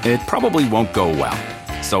goal. It probably won't go well.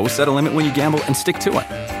 So set a limit when you gamble and stick to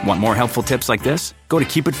it. Want more helpful tips like this? Go to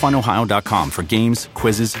keepitfunohio.com for games,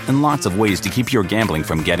 quizzes, and lots of ways to keep your gambling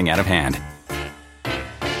from getting out of hand.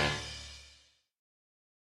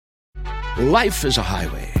 Life is a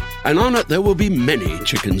highway, and on it there will be many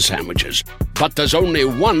chicken sandwiches. But there's only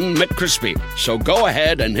one McCrispy. So go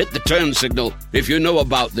ahead and hit the turn signal if you know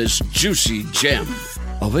about this juicy gem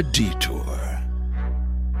of a detour.